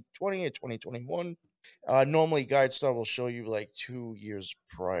 2020 or 2021. Normally, GuideStar will show you like 2 years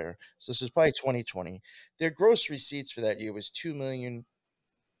prior. So this is probably 2020. Their gross receipts for that year was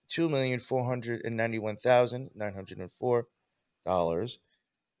 $2,491,904.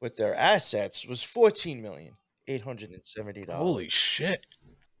 But their assets was $14,870,000. Holy shit.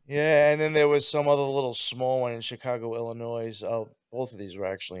 Yeah, and then there was some other little small one in Chicago, Illinois. Both of these were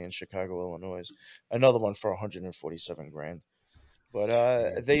actually in Chicago, Illinois. Another one for $147,000.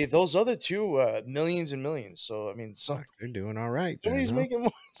 But those other 2 millions and millions. So I mean, They're doing all right. Somebody's then, huh? making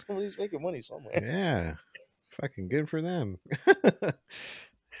money. Somebody's making money somewhere. Yeah. Fucking good for them.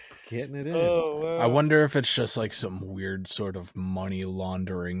 Getting it in. Oh, I wonder if it's just like some weird sort of money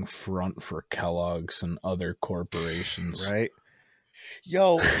laundering front for Kellogg's and other corporations. Right?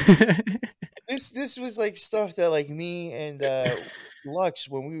 Yo, this was like stuff that like me and Lux,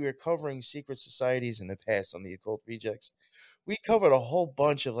 when we were covering secret societies in the past on the Occult Rejects, we covered a whole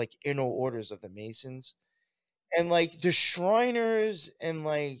bunch of like inner orders of the Masons. And like the Shriners and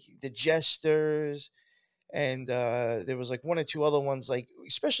like the Jesters, and there was like one or two other ones, like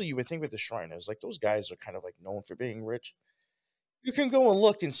especially you would think with the Shriners, like those guys are kind of like known for being rich. You can go and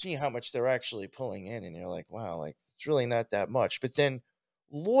look and see how much they're actually pulling in, and you're like, wow, like it's really not that much. But then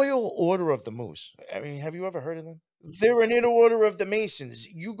Loyal Order of the Moose. I mean, have you ever heard of them? They're an inner order of the Masons.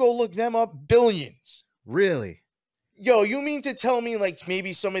 You go look them up, billions. Really? Yo, you mean to tell me like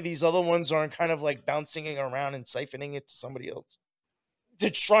maybe some of these other ones aren't kind of like bouncing around and siphoning it to somebody else?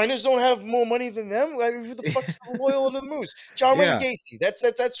 The Shriners don't have more money than them? Like, who the fuck's the Loyal Order of the Moose? John Wayne Gacy.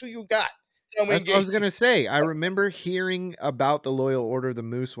 That's who you got. John Wayne That's what I was Gacy. going to say. I remember hearing about the Loyal Order of the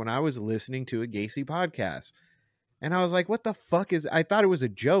Moose when I was listening to a Gacy podcast. And I was like, what the fuck is... I thought it was a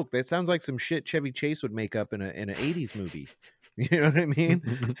joke. That sounds like some shit Chevy Chase would make up in an 80s movie. You know what I mean?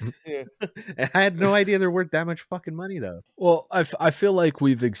 Yeah. I had no idea they're worth that much fucking money, though. Well, I feel like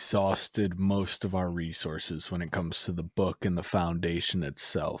we've exhausted most of our resources when it comes to the book and the foundation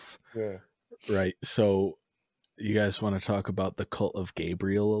itself. Yeah. Right. So you guys want to talk about the cult of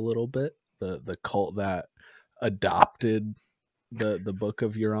Gabriel a little bit? The cult that adopted the book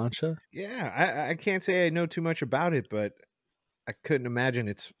of Urnatia? Yeah, I can't say I know too much about it, but I couldn't imagine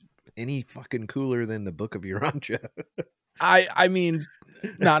it's any fucking cooler than the book of Urnatia. I mean,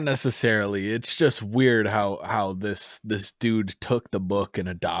 not necessarily. It's just weird how this dude took the book and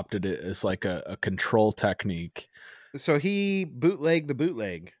adopted it as like a control technique. So he bootlegged the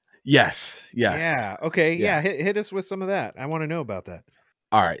bootleg. Yes. Yeah. Okay. Yeah. Hit us with some of that. I want to know about that.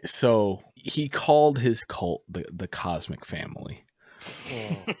 All right. So he called his cult the Cosmic Family.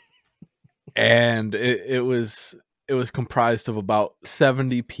 Oh. And it was comprised of about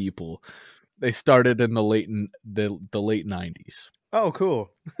 70 people. They started in the late 90s. Oh,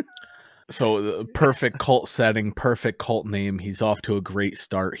 cool. So the perfect cult setting, perfect cult name. He's off to a great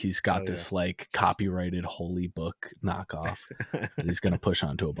start. He's got this like copyrighted holy book knockoff. And he's going to push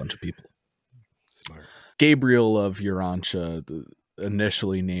onto a bunch of people. Smart. Gabriel of Urnatia,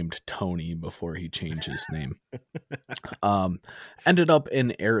 initially named Tony before he changed his name, ended up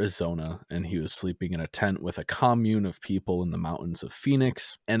in Arizona, and he was sleeping in a tent with a commune of people in the mountains of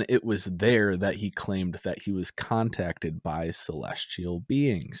Phoenix. And it was there that he claimed that he was contacted by celestial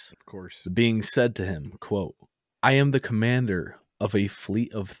beings. Of course. The beings said to him, quote, "I am the commander of a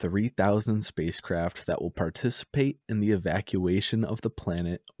fleet of 3,000 spacecraft that will participate in the evacuation of the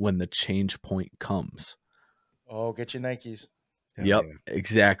planet when the change point comes." Oh, get your Nikes. Yep,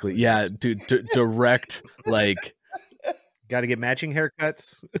 exactly. Yeah, dude, direct, like, got to get matching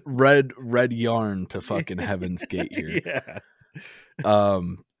haircuts. red yarn to fucking Heaven's Gate here. Yeah.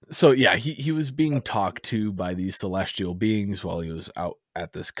 So yeah, he was being talked to by these celestial beings while he was out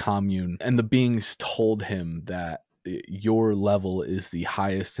at this commune, and the beings told him that your level is the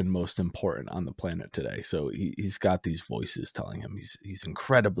highest and most important on the planet today. So he's got these voices telling him he's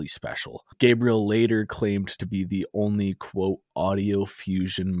incredibly special. Gabriel later claimed to be the only, quote, audio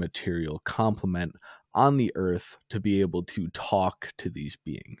fusion material complement on the earth to be able to talk to these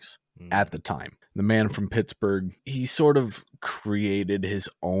beings at the time. The man from Pittsburgh, he sort of created his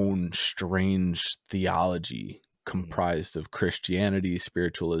own strange theology comprised of Christianity,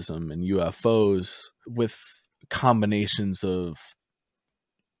 spiritualism, and UFOs, with combinations of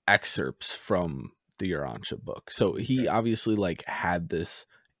excerpts from the Urnatia book. So he obviously like had this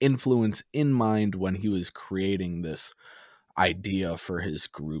influence in mind when he was creating this idea for his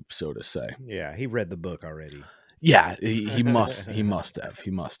group, so to say. Yeah, he read the book already. Yeah, he must have.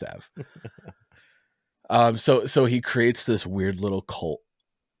 So he creates this weird little cult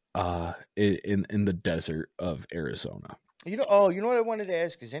in the desert of Arizona. You know what I wanted to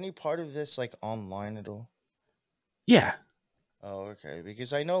ask? Is any part of this like online at all? Yeah. Oh, okay.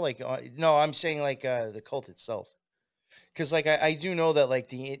 Because I know, like, no, I'm saying like the cult itself. Because like I do know that like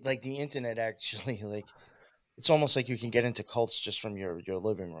the internet actually like it's almost like you can get into cults just from your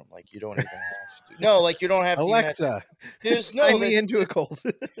living room. Like you don't even have to. No, like you don't have Alexa. There's no Sign me into a cult.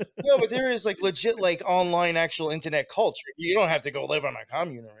 No, but there is like legit like online actual internet cults. You don't have to go live on a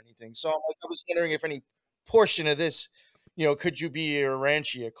commune or anything. So like, I was wondering if any portion of this, could you be a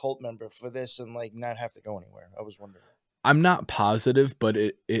Ranchi, cult member for this and like not have to go anywhere? I was wondering. I'm not positive, but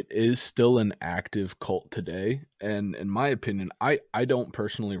it is still an active cult today. And in my opinion, I don't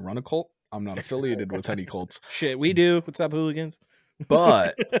personally run a cult. I'm not affiliated with any cults. Shit, we do. What's up, hooligans?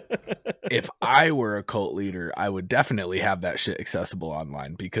 But if I were a cult leader, I would definitely have that shit accessible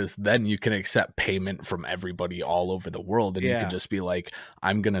online, because then you can accept payment from everybody all over the world, and you Yeah. can just be like,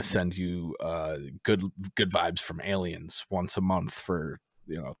 I'm gonna send you good vibes from aliens once a month for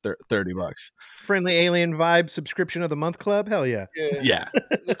 $30. Friendly alien vibe subscription of the month club. Hell yeah. Yeah.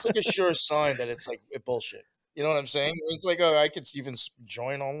 It's like a sure sign that it's like bullshit. You know what I'm saying? It's like, oh, I could even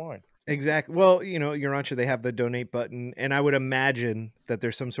join online. Exactly. Well, Urnatia, they have the donate button, and I would imagine that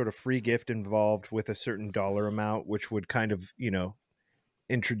there's some sort of free gift involved with a certain dollar amount, which would kind of,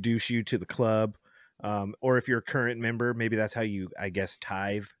 introduce you to the club. Or if you're a current member, maybe that's how you, I guess,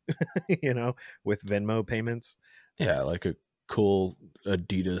 tithe, with Venmo payments. Yeah, like a cool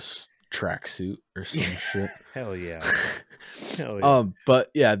Adidas tracksuit or some shit. Hell yeah. Hell yeah. But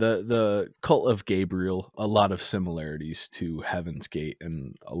yeah, the cult of Gabriel, a lot of similarities to Heaven's Gate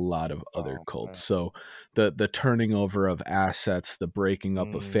and a lot of other cults. So the turning over of assets, the breaking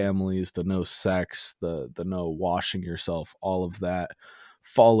up of families, the no sex, the no washing yourself, all of that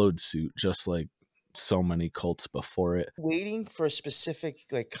followed suit, just like so many cults before it. Waiting for a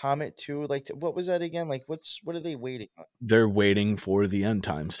specific comet too. What was that again? What are they waiting on? They're waiting for the end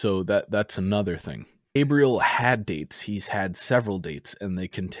time. So that's another thing. Gabriel had dates. He's had several dates, and they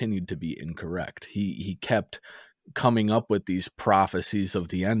continued to be incorrect. He kept coming up with these prophecies of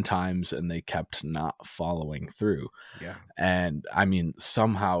the end times, and they kept not following through. Yeah. And I mean,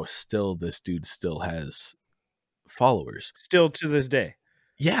 somehow still this dude still has followers. Still to this day.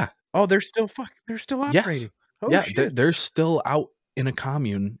 Yeah. Oh, they're still operating. Yes. Oh, yeah, shit. They're still out in a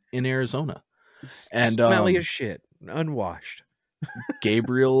commune in Arizona. And smelly as shit, unwashed.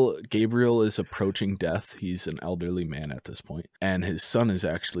 Gabriel is approaching death. He's an elderly man at this point, and his son is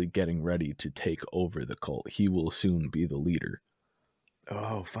actually getting ready to take over the cult. He will soon be the leader.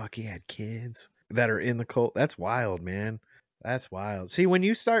 Oh, fuck, he had kids that are in the cult. That's wild, man. That's wild. See, when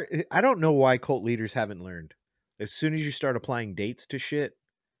you start, I don't know why cult leaders haven't learned. As soon as you start applying dates to shit,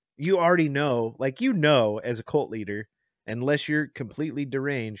 you already know, as a cult leader, unless you're completely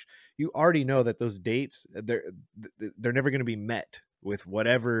deranged, you already know that those dates, they're never going to be met with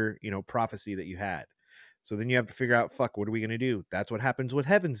whatever, prophecy that you had. So then you have to figure out, fuck, what are we going to do? That's what happens with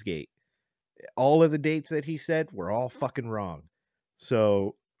Heaven's Gate. All of the dates that he said were all fucking wrong.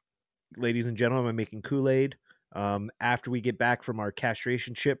 So, ladies and gentlemen, I'm making Kool-Aid. After we get back from our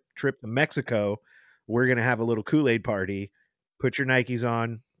castration trip to Mexico, we're going to have a little Kool-Aid party. Put your Nikes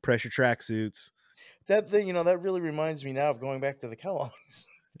on, press your tracksuits. That thing, that really reminds me now of going back to the Kellogg's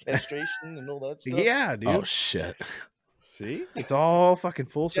castration and all that stuff. Yeah, dude. Oh, shit. See? It's all fucking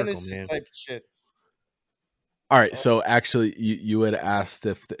full circle, Genesis man. type of shit. All right, so actually, you had asked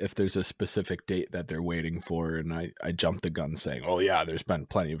if there's a specific date that they're waiting for, and I jumped the gun saying, oh yeah, there's been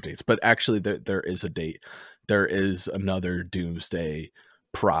plenty of dates. But actually, there is a date. There is another doomsday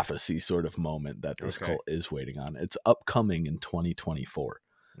prophecy sort of moment that this cult is waiting on. It's upcoming in 2024.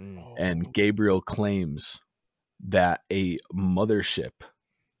 And Gabriel claims that a mothership,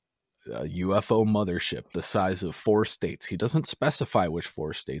 a UFO mothership the size of 4 states, he doesn't specify which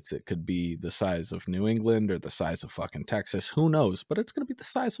 4 states, it could be the size of New England or the size of fucking Texas, who knows, but it's going to be the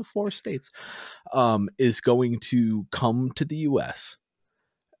size of 4 states, is going to come to the US.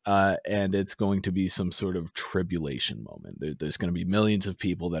 And it's going to be some sort of tribulation moment. There's going to be millions of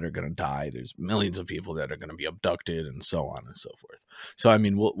people that are going to die. There's millions of people that are going to be abducted, and so on and so forth. So, I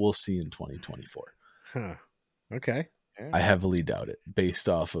mean, we'll see in 2024. Huh. Okay. I heavily doubt it, based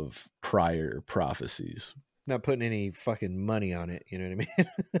off of prior prophecies. Not putting any fucking money on it. You know what I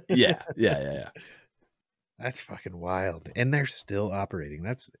mean? Yeah. That's fucking wild. And they're still operating.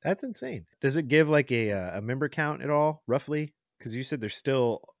 That's insane. Does it give like a member count at all, roughly? Because you said they're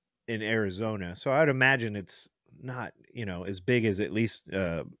still in Arizona, so I would imagine it's not, as big as at least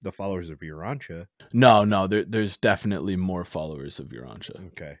the followers of Urnatia. No, there's definitely more followers of Urnatia.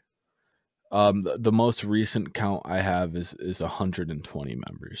 Okay. The most recent count I have is 120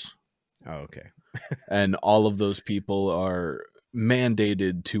 members. Oh, okay. And all of those people are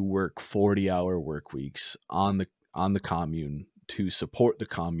mandated to work 40-hour work weeks on the commune to support the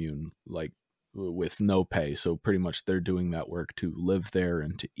commune, like, with no pay. So pretty much they're doing that work to live there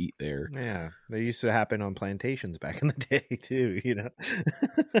and to eat there. Yeah, they used to happen on plantations back in the day too,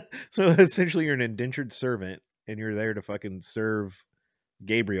 So essentially you're an indentured servant and you're there to fucking serve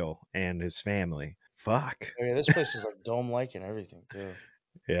Gabriel and his family. Fuck. I mean, this place is like dome-like and everything too.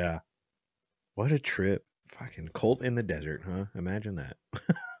 Yeah. What a trip. Fucking cult in the desert, huh? Imagine that.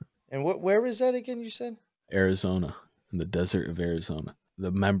 And where is that again, you said? Arizona, in the desert of Arizona. The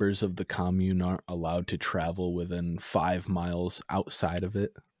members of the commune aren't allowed to travel within 5 miles outside of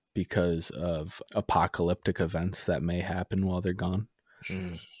it. because of apocalyptic events that may happen while they're gone.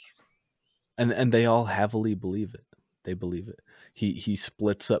 And they all heavily believe it. They believe it. He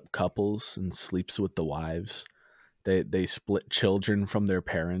splits up couples and sleeps with the wives. They split children from their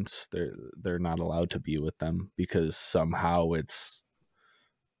parents. They're not allowed to be with them because somehow it's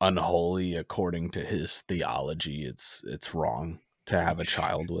unholy according to his theology. It's wrong to have a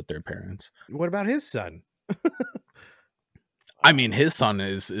child with their parents. What about his son? I mean, his son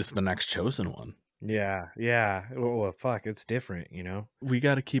is the next chosen one. Yeah. Well, fuck, it's different, you know? We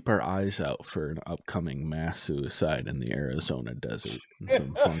got to keep our eyes out for an upcoming mass suicide in the Arizona desert in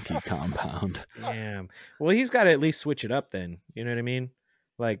some funky compound. Damn. Well, he's got to at least switch it up then. You know what I mean?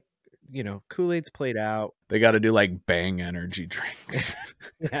 Like, you know, Kool-Aid's played out. They got to do like Bang energy drinks.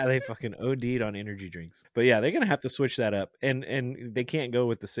 Yeah, they fucking OD'd on energy drinks. But yeah, they're going to have to switch that up. And they can't go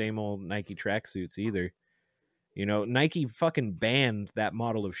with the same old Nike tracksuits either. You know, Nike fucking banned that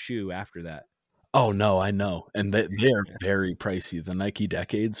model of shoe after that. Oh, no, I know. And they are very pricey. The Nike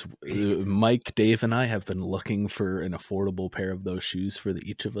Decades. Mike, Dave, and I have been looking for an affordable pair of those shoes for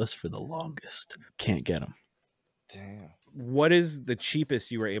each of us for the longest. Can't get them. Damn. What is the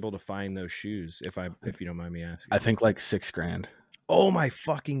cheapest you were able to find those shoes, if you don't mind me asking? I think like $6,000. Oh my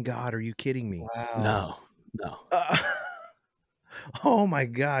fucking God, are you kidding me? Wow. No. Oh my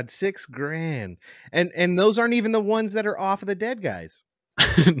God, $6,000. And those aren't even the ones that are off of the Dead Guys.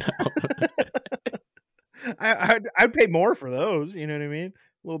 No. I'd pay more for those. You know what I mean?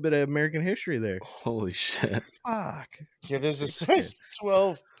 A little bit of American history there. Holy shit! Fuck. Yeah, there's a size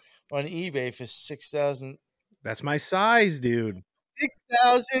 12 on eBay for 6,000. That's my size, dude.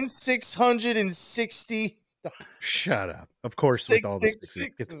 6,660. Shut up. Of course, with all this,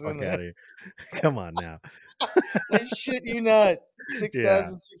 666 get the is fuck in out of there. here. Come on now. I shit you not.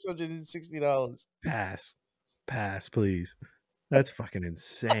 $6,660. Pass, please. That's fucking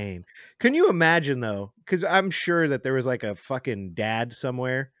insane. Can you imagine though? Because I'm sure that there was like a fucking dad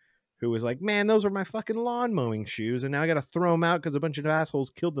somewhere who was like, "Man, those are my fucking lawn mowing shoes, and now I got to throw them out because a bunch of assholes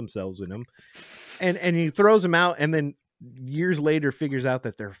killed themselves in them." And he throws them out, and then years later figures out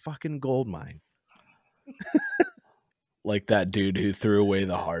that they're fucking gold mine. Like that dude who threw away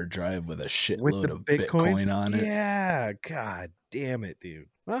the hard drive with a shitload of Bitcoin on it. Yeah, god damn it, dude.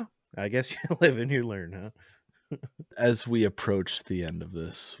 Well, I guess you live and you learn, huh? As we approach the end of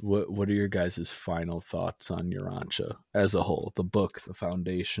this, what are your guys' final thoughts on Urnatia as a whole? The book, the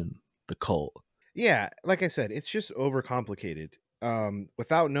foundation, the cult. Yeah, like I said, it's just overcomplicated.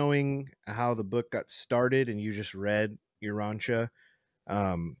 Without knowing how the book got started, and you just read Urnatia,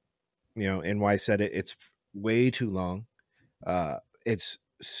 NY said it. It's way too long. It's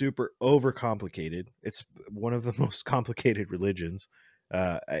super overcomplicated. It's one of the most complicated religions,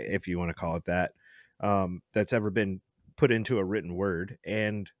 if you want to call it that. That's ever been put into a written word,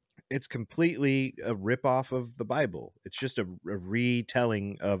 and it's completely a ripoff of the Bible. It's just a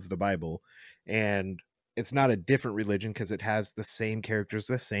retelling of the Bible, and it's not a different religion because it has the same characters,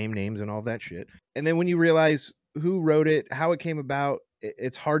 the same names, and all that shit. And then when you realize who wrote it, how it came about,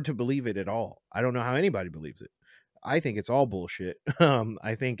 it's hard to believe it at all. I don't know how anybody believes it. I think it's all bullshit.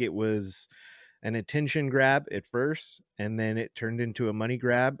 I think it was an attention grab at first, and then it turned into a money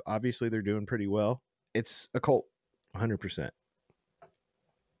grab. Obviously, they're doing pretty well. It's a cult, 100%.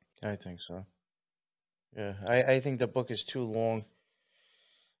 I think so. Yeah, I think the book is too long.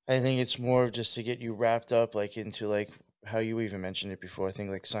 I think it's more of just to get you wrapped up, like into like how you even mentioned it before. I think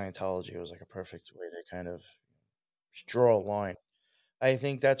like Scientology was like a perfect way to kind of draw a line. I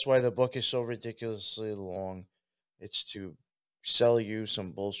think that's why the book is so ridiculously long. It's to sell you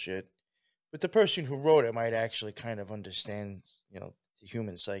some bullshit. But the person who wrote it might actually kind of understand, the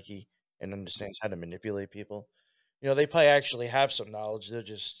human psyche and understands how to manipulate people. They probably actually have some knowledge. They're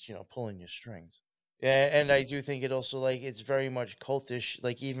just, pulling your strings. Yeah, and I do think it also, like, it's very much cultish.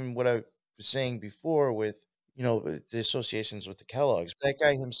 Like, even what I was saying before with, the associations with the Kellogg's. That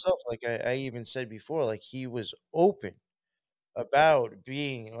guy himself, like I even said before, like, he was open about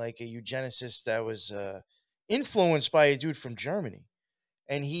being, like, a eugenicist that was influenced by a dude from Germany.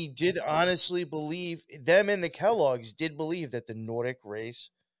 And he did honestly believe, them and the Kellogg's did believe that the Nordic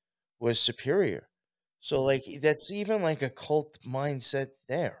race was superior. So, like, that's even like a cult mindset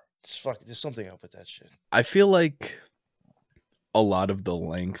there. There's something up with that shit. I feel like a lot of the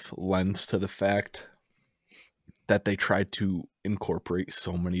length lends to the fact that they tried to incorporate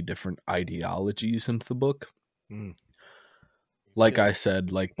so many different ideologies into the book. Like I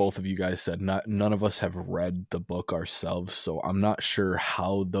said, like both of you guys said, none of us have read the book ourselves, so I'm not sure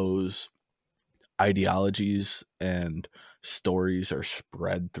how those ideologies and stories are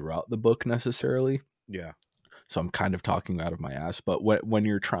spread throughout the book necessarily. Yeah. so I'm kind of talking out of my ass. But when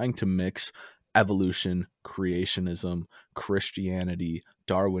you're trying to mix evolution, creationism, Christianity,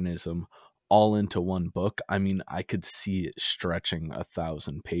 Darwinism all into one book, I mean, I could see it stretching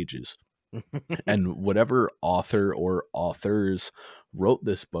 1,000 pages. And whatever author or authors wrote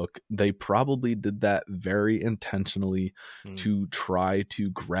this book, they probably did that very intentionally to try to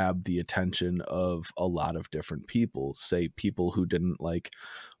grab the attention of a lot of different people, say people who didn't like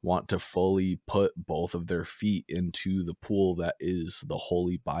want to fully put both of their feet into the pool that is the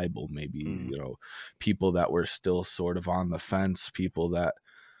Holy Bible. Maybe, you know, people that were still sort of on the fence, people that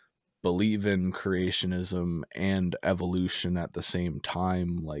believe in creationism and evolution at the same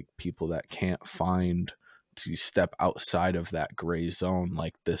time, like people that can't find to step outside of that gray zone,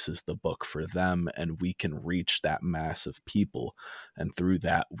 like this is the book for them, and we can reach that mass of people, and through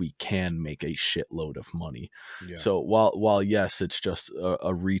that we can make a shitload of money. So while yes, it's just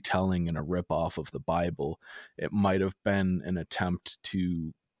a retelling and a ripoff of the Bible, it might have been an attempt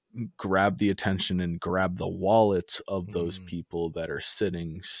to grab the attention and grab the wallets of those people that are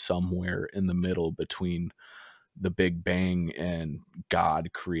sitting somewhere in the middle between the Big Bang and God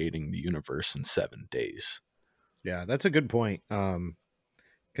creating the universe in 7 days. Yeah, that's a good point.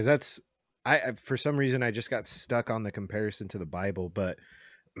 Because that's I for some reason I just got stuck on the comparison to the Bible. But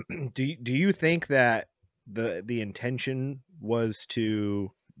do you think that the intention was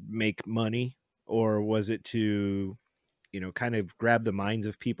to make money, or was it to, you know, kind of grab the minds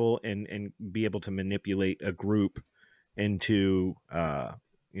of people and be able to manipulate a group into,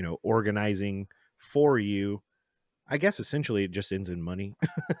 you know, organizing for you? I guess essentially it just ends in money.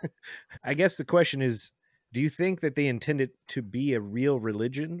 I guess the question is, do you think that they intended to be a real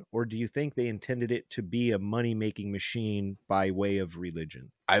religion, or do you think they intended it to be a money-making machine by way of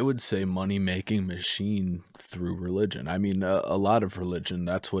religion? I would say money-making machine through religion. I mean, a lot of religion,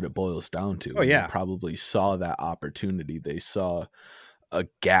 that's what it boils down to. Oh, yeah. They probably saw that opportunity. They saw a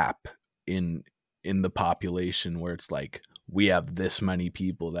gap in the population where it's like, we have this many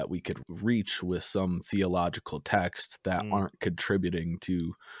people that we could reach with some theological texts that aren't contributing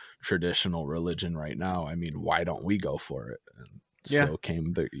to traditional religion right now. I mean, why don't we go for it? And so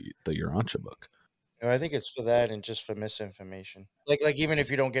came the Urnatia book. I think it's for that and just for misinformation. Like even if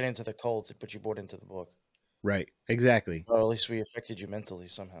you don't get into the cult, it puts you brought into the book. Right. Exactly. Well, at least we affected you mentally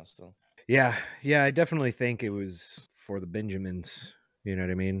somehow still. Yeah. Yeah. I definitely think it was for the Benjamins. You know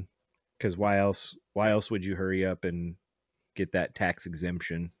what I mean? Because why else would you hurry up and get that tax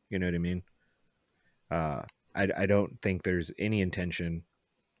exemption? You know what I mean? I don't think there's any intention.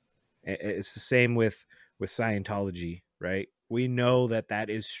 It's the same with Scientology, right? We know that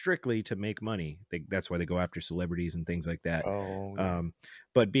is strictly to make money. That's why they go after celebrities and things like that. Oh, yeah.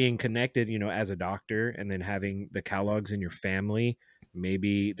 But being connected, you know, as a doctor, and then having the Kellogg's in your family,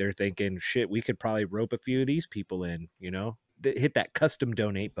 maybe they're thinking, shit, we could probably rope a few of these people in, you know, hit that custom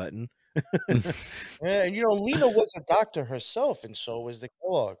donate button. Yeah, and you know, Lena was a doctor herself, and so was the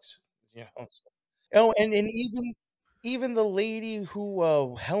Kellogg's. You know, oh, and even the lady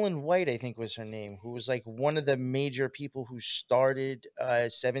who Helen White, I think was her name, who was like one of the major people who started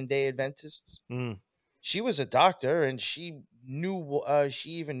 7-Day Adventists. She was a doctor, and she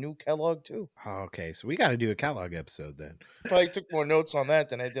even knew Kellogg too. Okay, so we got to do a Kellogg episode then. Probably took more notes on that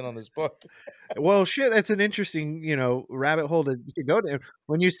than I did on this book. Well, shit, that's an interesting, you know, rabbit hole to go to.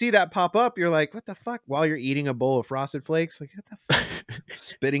 When you see that pop up, you're like, what the fuck? While you're eating a bowl of Frosted Flakes, like, what the fuck?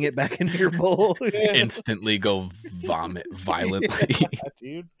 Spitting it back into your bowl. Instantly go vomit violently. Yeah,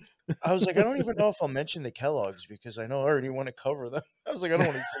 dude. I was like, I don't even know if I'll mention the Kellogg's because I know I already want to cover them. I was like, I don't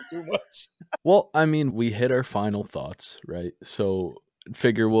want to say too much. Well, I mean, we hit our final thoughts, right? So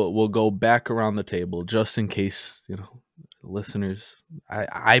figure we'll go back around the table just in case, you know, listeners.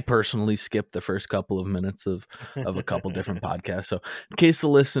 I personally skipped the first couple of minutes of a couple different podcasts. So in case the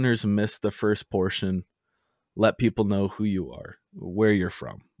listeners missed the first portion, let people know who you are, where you're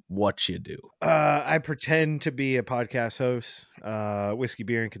from, what you do. I pretend to be a podcast host, Whiskey,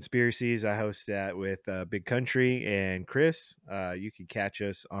 Beer, and Conspiracies. I host that with Big Country and Chris. You can catch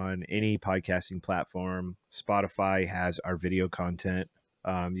us on any podcasting platform. Spotify has our video content.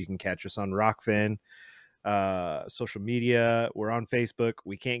 You can catch us on Rockfin. Social media, we're on Facebook.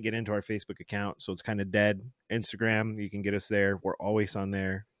 We can't get into our Facebook account, so it's kind of dead. Instagram, you can get us there. We're always on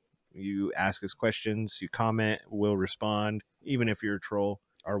there. You ask us questions, you comment, we'll respond, even if you're a troll.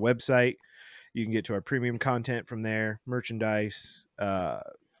 Our website, you can get to our premium content from there, merchandise. I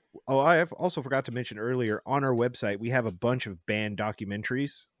have also forgot to mention earlier, on our website we have a bunch of banned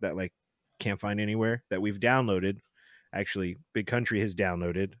documentaries that like can't find anywhere that we've downloaded. Actually, Big Country has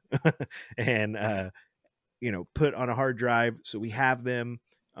downloaded and you know, put on a hard drive, so we have them.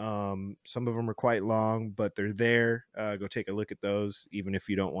 Some of them are quite long, but they're there. Go take a look at those. Even if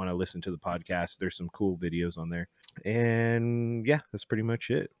you don't want to listen to the podcast, there's some cool videos on there. And yeah, that's pretty much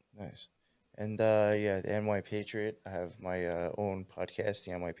it. Nice. And the NY Patriot. I have my own podcast,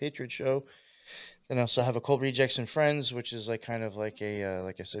 the NY Patriot Show. Then I also have a Cold Rejects and Friends, which is like kind of like a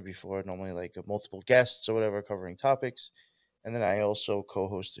like I said before, normally like multiple guests or whatever covering topics. And then I also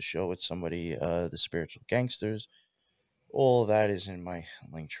co-host a show with somebody, the Spiritual Gangsters. All that is in my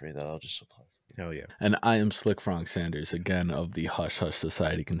link tree that I'll just supply. Hell yeah. And I am Slick Frank Sanders, again, of the Hush Hush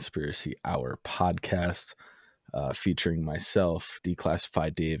Society Conspiracy Hour podcast, featuring myself,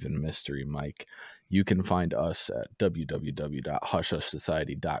 Declassified Dave, and Mystery Mike. You can find us at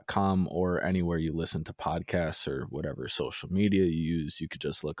www.hushhushsociety.com or anywhere you listen to podcasts or whatever social media you use. You could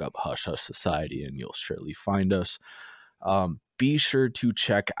just look up Hush Hush Society and you'll surely find us. Be sure to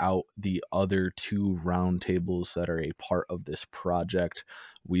check out the other 2 roundtables that are a part of this project.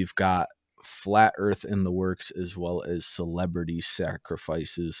 We've got Flat Earth in the works, as well as celebrity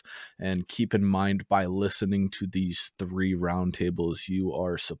sacrifices. And keep in mind, by listening to these 3 roundtables, you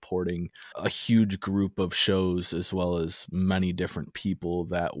are supporting a huge group of shows, as well as many different people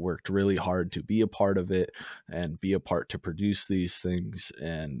that worked really hard to be a part of it and be a part to produce these things.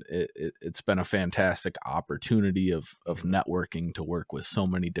 And it's been a fantastic opportunity of networking to work with so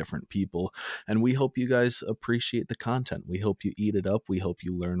many different people. And we hope you guys appreciate the content. We hope you eat it up. We hope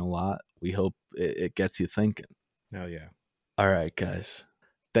you learn a lot. We hope it gets you thinking. Oh, yeah. All right, guys.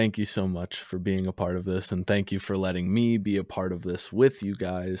 Thank you so much for being a part of this. And thank you for letting me be a part of this with you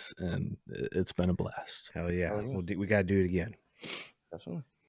guys. And it's been a blast. Hell yeah. We got to do it again. Definitely.